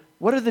here.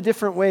 What are the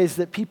different ways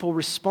that people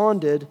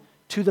responded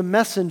to the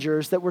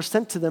messengers that were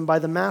sent to them by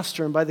the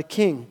master and by the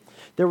king?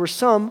 There were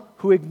some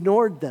who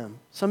ignored them.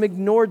 Some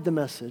ignored the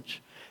message.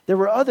 There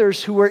were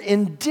others who were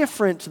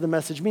indifferent to the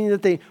message, meaning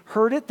that they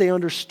heard it, they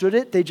understood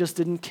it, they just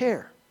didn't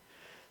care.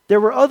 There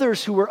were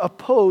others who were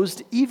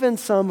opposed, even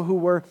some who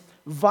were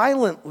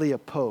violently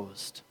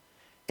opposed.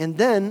 And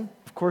then,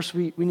 of course,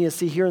 we need to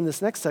see here in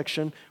this next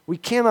section, we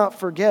cannot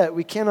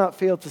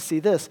fail to see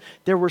this.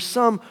 There were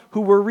some who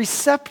were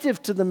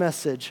receptive to the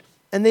message,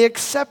 and they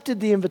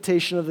accepted the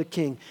invitation of the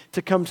king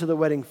to come to the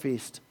wedding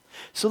feast.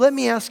 So let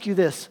me ask you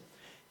this,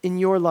 in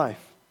your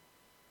life,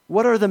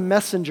 what are the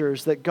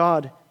messengers that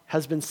God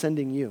has been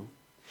sending you?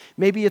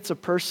 Maybe it's a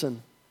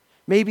person.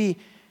 Maybe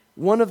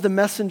one of the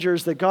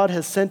messengers that God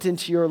has sent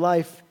into your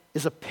life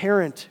is a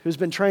parent who's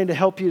been trying to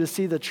help you to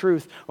see the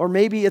truth. Or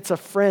maybe it's a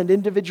friend,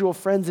 individual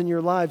friends in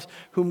your lives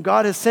whom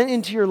God has sent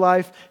into your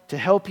life to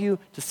help you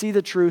to see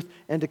the truth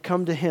and to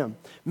come to Him.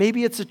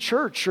 Maybe it's a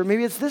church, or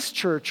maybe it's this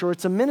church, or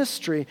it's a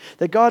ministry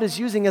that God is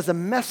using as a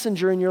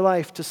messenger in your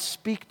life to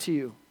speak to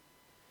you.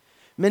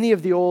 Many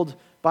of the old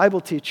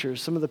Bible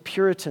teachers, some of the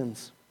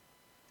Puritans,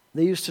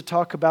 they used to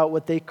talk about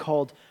what they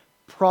called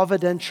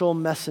providential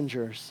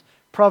messengers.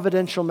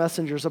 Providential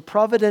messengers. A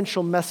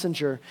providential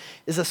messenger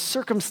is a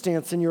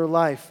circumstance in your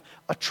life,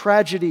 a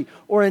tragedy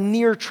or a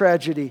near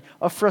tragedy,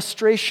 a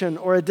frustration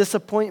or a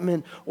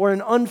disappointment or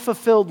an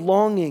unfulfilled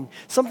longing,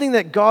 something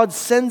that God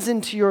sends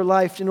into your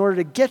life in order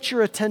to get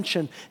your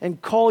attention and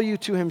call you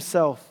to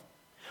Himself.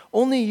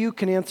 Only you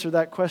can answer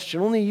that question.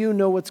 Only you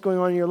know what's going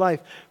on in your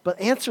life. But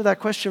answer that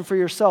question for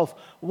yourself.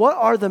 What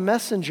are the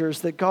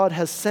messengers that God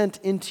has sent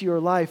into your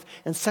life?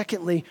 And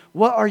secondly,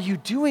 what are you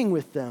doing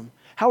with them?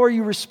 How are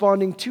you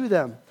responding to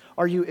them?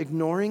 Are you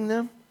ignoring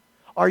them?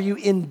 Are you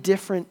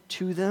indifferent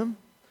to them?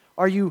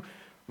 Are you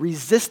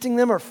resisting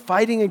them or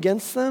fighting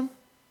against them?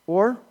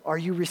 Or are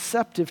you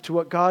receptive to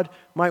what God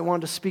might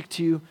want to speak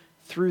to you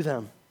through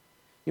them?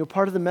 You know,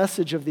 part of the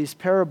message of these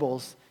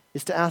parables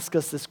is to ask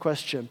us this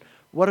question.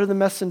 What are the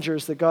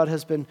messengers that God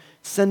has been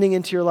sending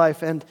into your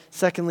life? And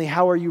secondly,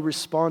 how are you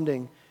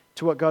responding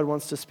to what God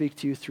wants to speak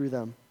to you through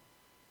them?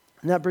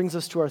 And that brings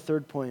us to our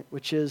third point,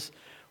 which is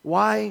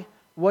why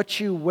what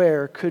you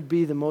wear could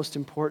be the most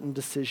important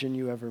decision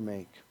you ever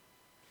make.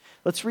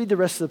 Let's read the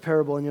rest of the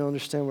parable and you'll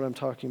understand what I'm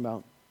talking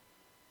about.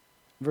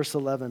 Verse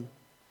 11.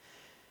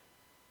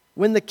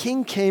 When the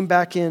king came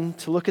back in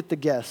to look at the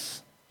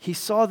guests, he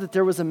saw that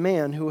there was a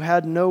man who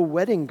had no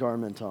wedding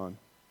garment on.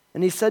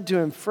 And he said to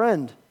him,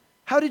 "Friend,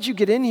 how did you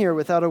get in here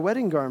without a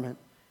wedding garment?"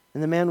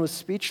 And the man was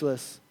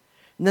speechless.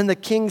 And then the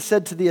king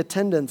said to the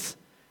attendants,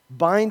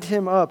 "Bind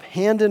him up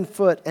hand and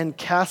foot and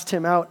cast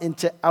him out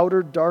into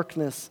outer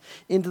darkness,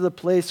 into the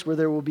place where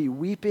there will be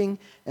weeping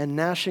and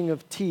gnashing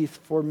of teeth,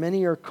 for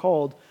many are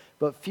called,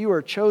 but few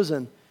are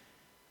chosen."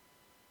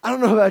 I don't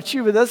know about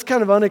you, but that's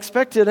kind of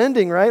unexpected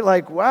ending, right?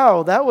 Like,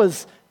 wow, that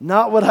was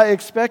not what I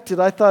expected.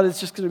 I thought it's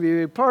just going to be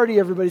a big party,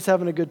 everybody's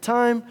having a good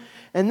time.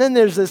 And then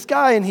there's this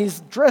guy, and he's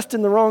dressed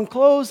in the wrong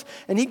clothes,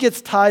 and he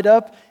gets tied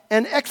up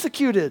and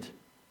executed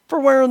for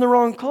wearing the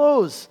wrong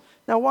clothes.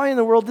 Now, why in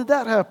the world did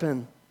that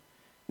happen?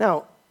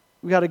 Now,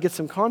 we got to get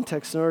some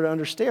context in order to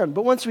understand.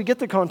 But once we get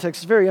the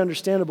context, it's very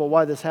understandable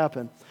why this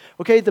happened.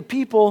 Okay, the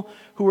people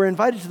who were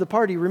invited to the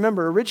party,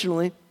 remember,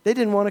 originally, they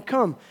didn't want to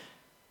come.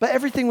 But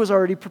everything was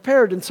already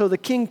prepared. And so the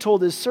king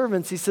told his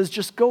servants, he says,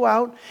 just go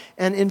out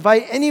and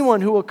invite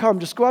anyone who will come.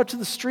 Just go out to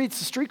the streets,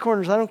 the street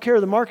corners, I don't care,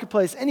 the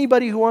marketplace,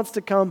 anybody who wants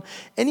to come.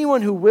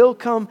 Anyone who will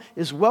come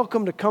is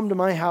welcome to come to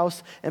my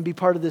house and be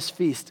part of this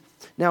feast.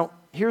 Now,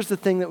 here's the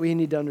thing that we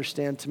need to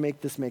understand to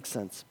make this make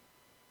sense.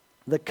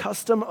 The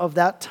custom of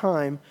that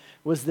time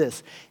was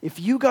this. If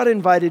you got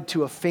invited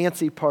to a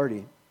fancy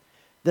party,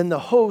 then the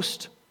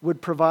host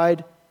would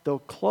provide the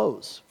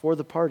clothes for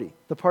the party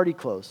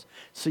clothes.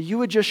 So you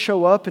would just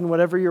show up in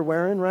whatever you're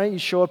wearing, right? You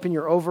show up in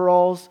your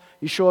overalls,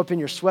 you show up in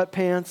your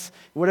sweatpants,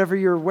 whatever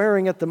you're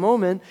wearing at the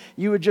moment,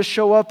 you would just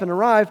show up and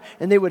arrive,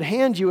 and they would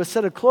hand you a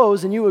set of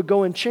clothes, and you would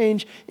go and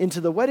change into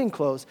the wedding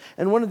clothes.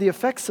 And one of the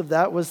effects of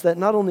that was that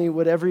not only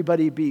would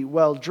everybody be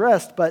well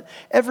dressed, but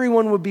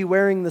everyone would be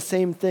wearing the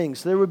same thing.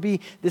 So there would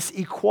be this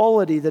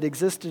equality that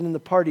existed in the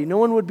party. No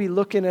one would be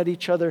looking at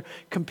each other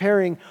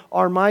comparing,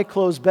 are my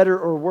clothes better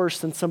or worse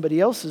than somebody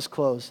else's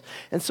clothes?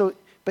 And so,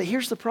 but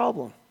here's the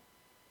problem.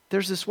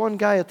 There's this one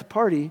guy at the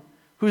party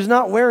who's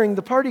not wearing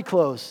the party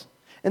clothes.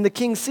 And the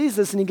king sees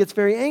this and he gets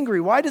very angry.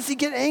 Why does he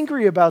get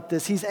angry about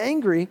this? He's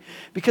angry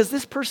because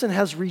this person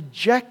has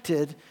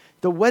rejected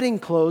the wedding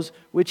clothes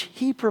which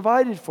he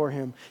provided for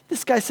him.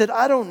 This guy said,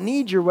 I don't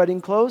need your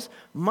wedding clothes.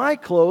 My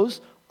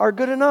clothes are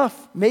good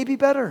enough, maybe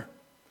better.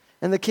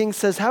 And the king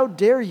says, how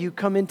dare you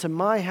come into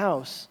my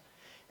house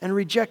and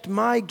reject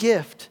my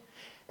gift,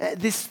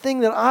 this thing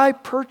that I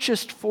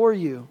purchased for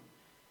you,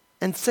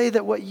 and say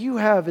that what you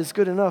have is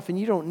good enough and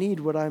you don't need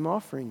what I'm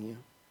offering you.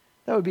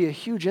 That would be a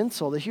huge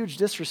insult, a huge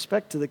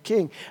disrespect to the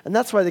king. And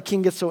that's why the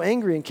king gets so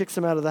angry and kicks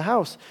him out of the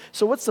house.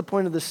 So what's the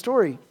point of this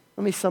story?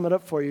 Let me sum it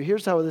up for you.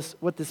 Here's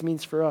what this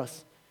means for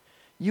us.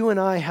 You and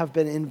I have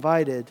been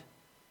invited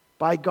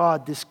by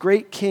God, this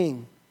great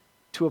king,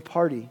 to a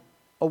party,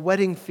 a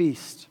wedding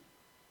feast,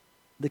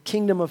 the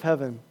kingdom of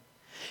heaven.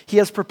 He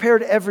has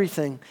prepared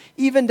everything,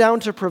 even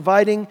down to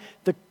providing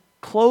the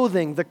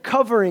clothing, the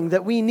covering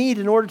that we need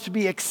in order to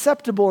be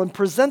acceptable and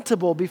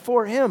presentable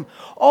before Him.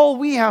 All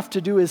we have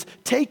to do is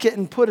take it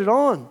and put it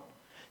on.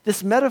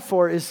 This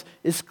metaphor is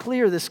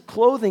clear. This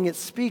clothing, it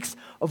speaks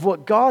of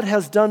what God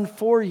has done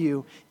for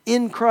you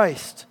in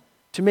Christ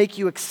to make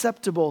you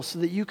acceptable so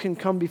that you can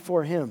come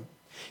before Him.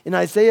 In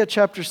Isaiah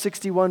chapter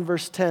 61,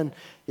 verse 10,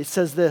 it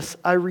says this,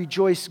 I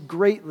rejoice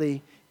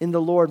greatly in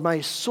the Lord.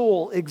 My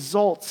soul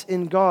exalts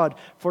in God,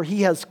 for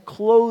He has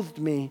clothed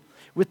me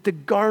with the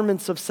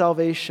garments of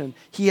salvation.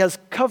 He has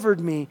covered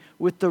me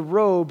with the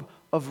robe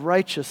of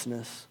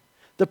righteousness.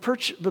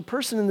 The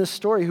person in this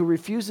story who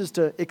refuses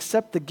to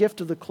accept the gift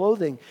of the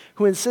clothing,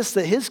 who insists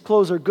that his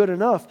clothes are good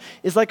enough,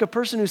 is like a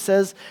person who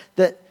says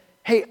that,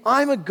 hey,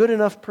 I'm a good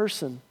enough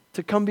person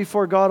to come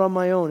before God on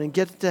my own and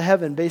get to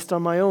heaven based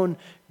on my own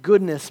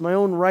goodness, my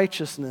own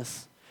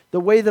righteousness, the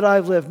way that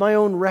I've lived, my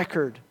own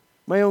record,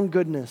 my own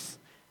goodness.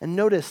 And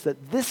notice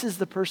that this is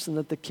the person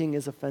that the king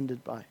is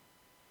offended by.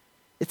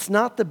 It's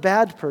not the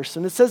bad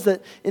person. It says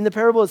that in the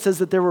parable, it says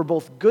that there were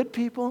both good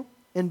people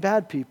and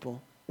bad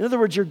people. In other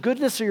words, your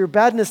goodness or your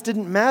badness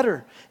didn't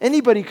matter.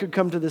 Anybody could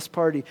come to this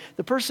party.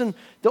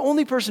 The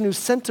only person who's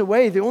sent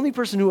away, the only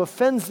person who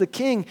offends the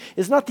king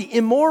is not the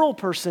immoral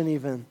person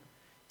even.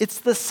 It's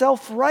the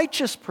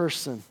self-righteous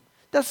person.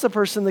 That's the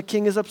person the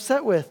king is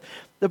upset with.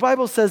 The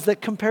Bible says that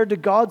compared to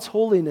God's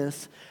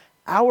holiness,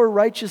 our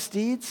righteous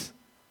deeds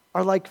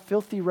are like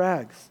filthy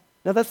rags.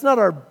 Now, that's not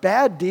our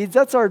bad deeds,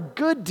 that's our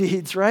good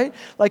deeds, right?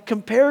 Like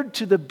compared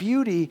to the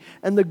beauty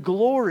and the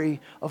glory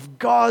of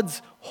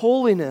God's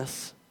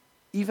holiness,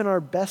 even our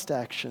best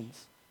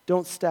actions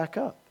don't stack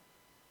up.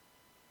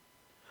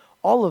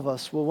 All of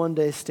us will one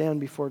day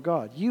stand before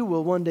God. You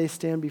will one day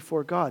stand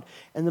before God.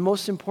 And the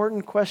most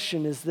important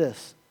question is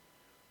this: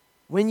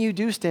 when you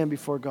do stand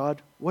before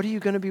God, what are you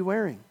going to be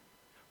wearing?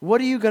 What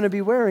are you going to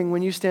be wearing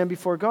when you stand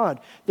before God?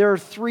 There are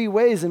 3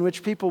 ways in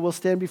which people will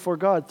stand before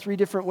God, 3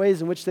 different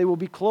ways in which they will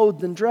be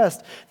clothed and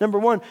dressed. Number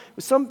 1,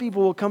 some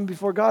people will come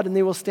before God and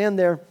they will stand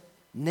there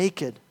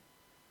naked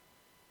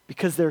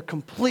because they're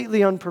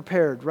completely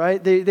unprepared,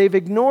 right? They've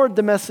ignored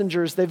the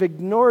messengers, they've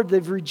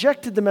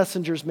rejected the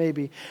messengers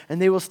maybe, and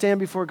they will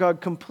stand before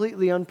God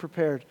completely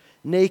unprepared,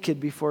 naked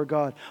before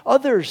God.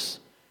 Others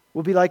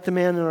will be like the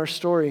man in our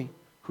story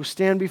who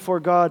stand before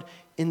God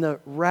in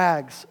the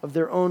rags of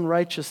their own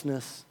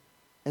righteousness,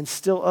 and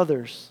still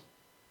others.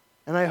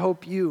 And I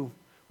hope you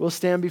will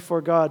stand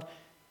before God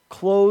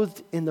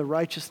clothed in the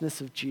righteousness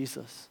of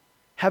Jesus,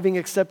 having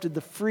accepted the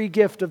free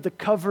gift of the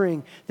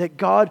covering that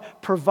God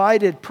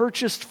provided,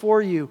 purchased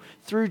for you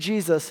through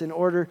Jesus in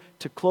order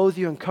to clothe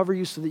you and cover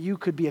you so that you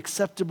could be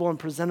acceptable and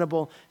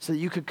presentable, so that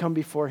you could come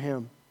before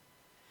Him.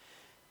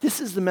 This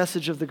is the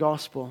message of the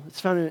gospel. It's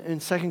found in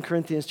 2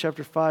 Corinthians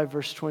chapter 5,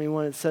 verse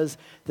 21. It says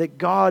that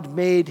God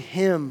made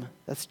Him,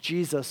 that's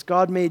Jesus,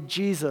 God made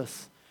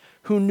Jesus,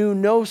 who knew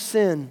no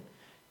sin,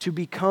 to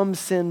become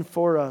sin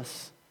for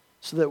us,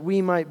 so that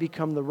we might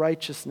become the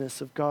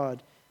righteousness of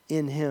God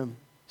in Him.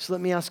 So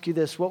let me ask you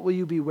this: what will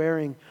you be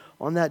wearing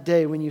on that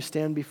day when you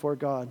stand before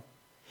God?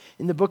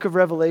 In the book of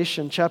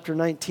Revelation, chapter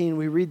 19,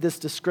 we read this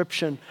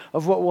description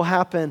of what will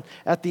happen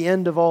at the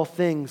end of all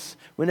things,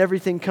 when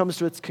everything comes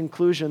to its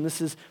conclusion. This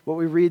is what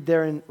we read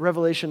there in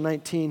Revelation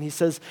 19. He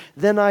says,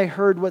 "Then I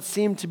heard what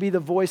seemed to be the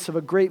voice of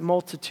a great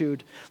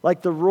multitude,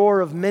 like the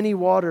roar of many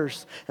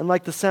waters, and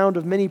like the sound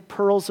of many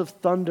pearls of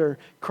thunder,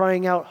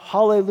 crying out,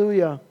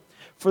 'Hallelujah!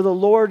 For the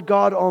Lord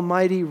God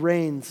Almighty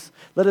reigns.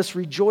 Let us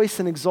rejoice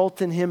and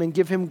exult in Him and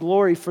give Him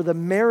glory, for the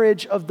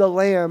marriage of the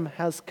Lamb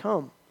has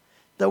come.'"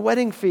 The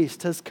wedding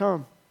feast has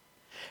come.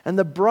 "And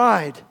the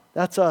bride,"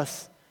 that's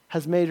us,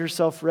 "has made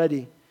herself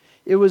ready.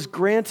 It was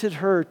granted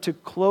her to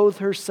clothe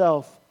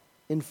herself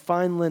in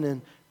fine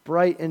linen,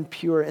 bright and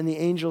pure. And the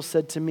angel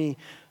said to me,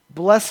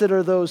 'Blessed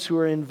are those who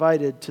are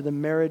invited to the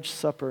marriage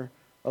supper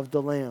of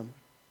the Lamb.'"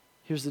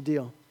 Here's the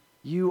deal.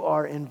 You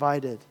are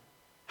invited.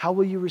 How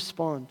will you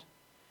respond?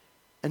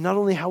 And not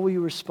only how will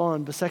you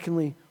respond, but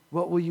secondly,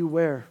 what will you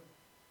wear?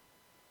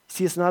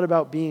 See, it's not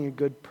about being a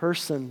good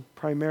person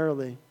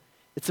primarily.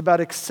 It's about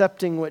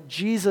accepting what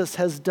Jesus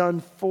has done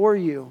for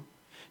you.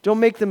 Don't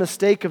make the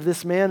mistake of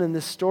this man in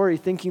this story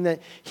thinking that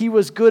he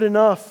was good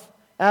enough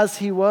as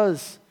he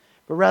was,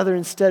 but rather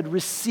instead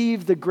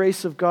receive the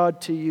grace of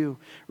God to you.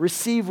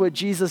 Receive what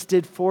Jesus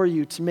did for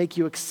you to make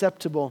you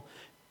acceptable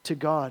to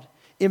God.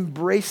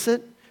 Embrace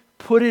it,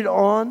 put it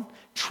on,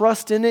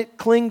 trust in it,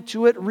 cling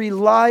to it,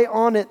 rely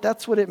on it.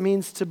 That's what it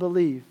means to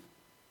believe.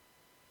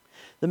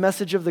 The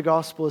message of the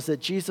gospel is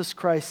that Jesus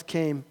Christ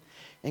came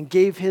and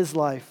gave His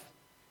life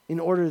in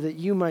order that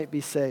you might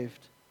be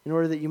saved, in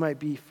order that you might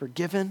be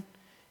forgiven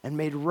and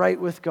made right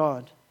with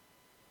God.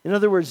 In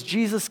other words,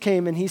 Jesus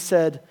came and He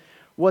said,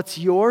 "What's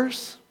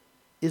yours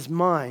is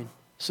mine,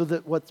 so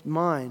that what's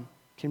mine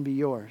can be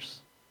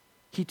yours."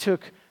 He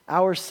took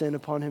our sin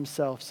upon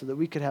Himself so that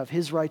we could have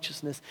His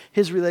righteousness,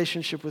 His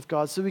relationship with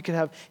God, so we could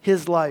have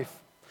His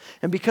life.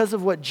 And because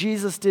of what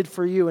Jesus did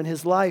for you in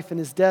His life and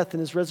His death and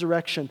His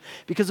resurrection,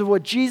 because of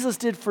what Jesus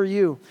did for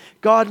you,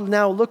 God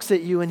now looks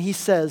at you and He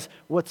says,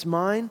 "What's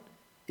mine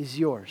is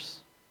yours."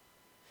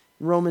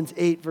 In Romans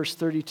 8, verse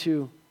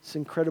 32, this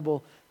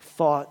incredible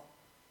thought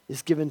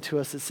is given to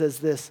us. It says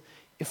this: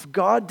 "If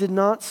God did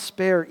not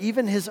spare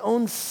even His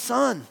own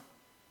Son,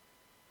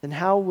 then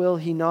how will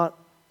He not,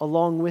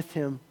 along with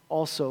Him,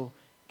 also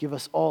give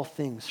us all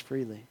things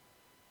freely?"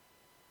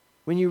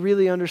 When you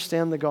really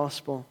understand the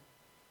gospel,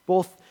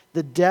 both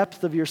the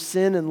depth of your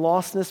sin and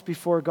lostness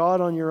before God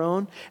on your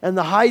own, and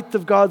the height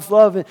of God's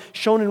love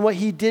shown in what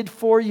He did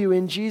for you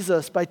in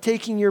Jesus by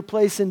taking your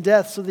place in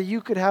death so that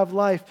you could have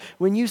life.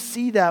 When you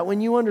see that,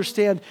 when you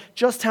understand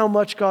just how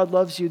much God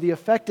loves you, the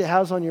effect it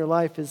has on your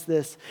life is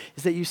this,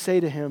 is that you say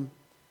to Him,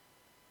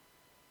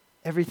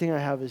 everything I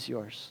have is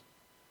yours.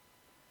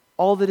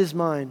 All that is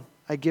mine,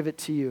 I give it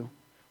to you.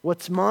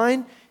 What's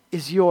mine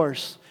is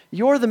yours.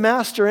 You're the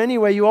master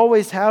anyway. You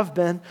always have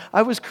been.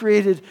 I was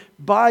created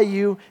by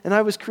you, and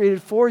I was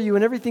created for you,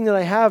 and everything that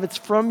I have, it's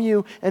from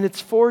you, and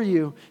it's for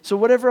you. So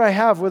whatever I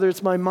have, whether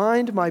it's my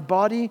mind, my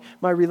body,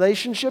 my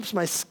relationships,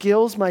 my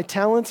skills, my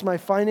talents, my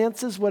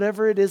finances,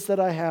 whatever it is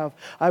that I have,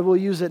 I will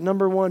use it,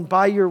 number one,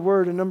 by your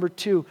word, and number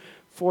two,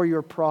 for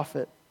your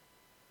profit.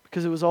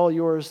 Because it was all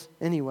yours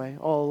anyway,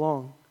 all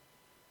along.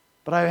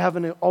 But I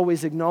haven't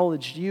always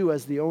acknowledged you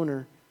as the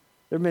owner.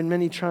 There have been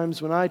many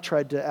times when I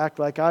tried to act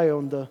like I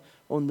owned the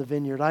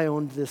vineyard. I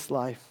owned this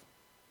life.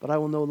 But I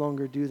will no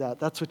longer do that.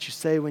 That's what you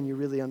say when you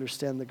really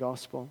understand the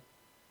gospel.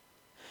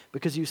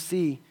 Because you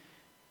see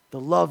the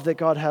love that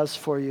God has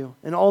for you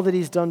and all that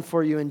He's done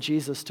for you in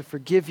Jesus to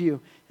forgive you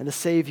and to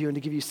save you and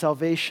to give you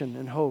salvation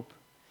and hope.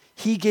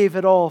 He gave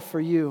it all for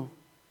you.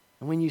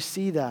 And when you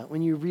see that,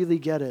 when you really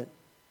get it,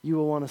 you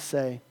will want to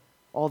say,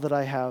 all that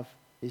I have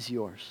is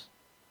yours.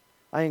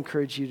 I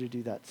encourage you to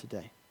do that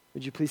today.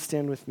 Would you please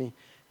stand with me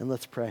and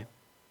let's pray.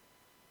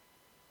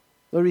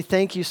 Lord, we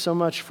thank you so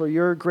much for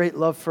your great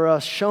love for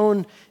us,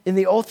 shown in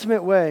the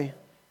ultimate way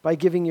by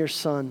giving your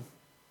Son.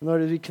 And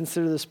Lord, as we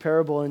consider this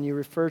parable and you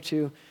refer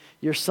to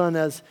your Son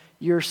as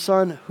your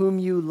Son whom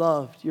you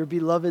loved, your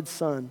beloved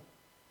Son,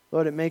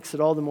 Lord, it makes it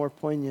all the more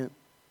poignant.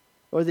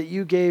 Lord, that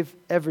you gave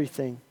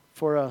everything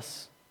for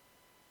us.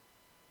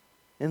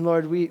 And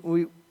Lord,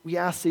 we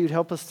ask that you'd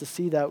help us to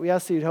see that. We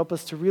ask that you'd help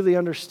us to really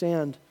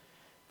understand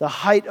the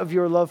height of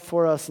your love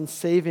for us and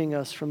saving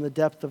us from the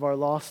depth of our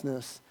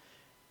lostness.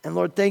 And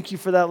Lord, thank you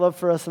for that love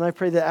for us. And I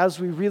pray that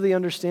as we really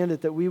understand it,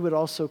 that we would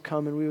also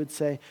come and we would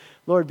say,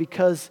 Lord,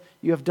 because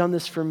you have done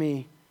this for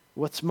me,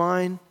 what's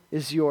mine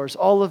is yours.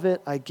 All of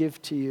it I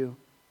give to you.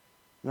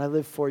 And I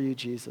live for you,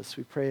 Jesus.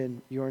 We pray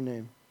in your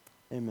name.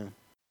 Amen.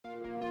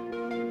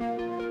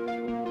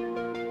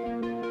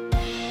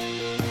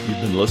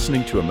 You've been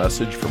listening to a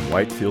message from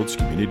Whitefields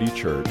Community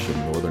Church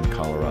in Northern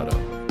Colorado.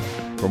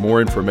 For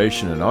more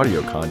information and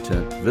audio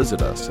content,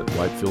 visit us at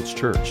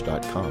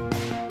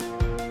whitefieldschurch.com.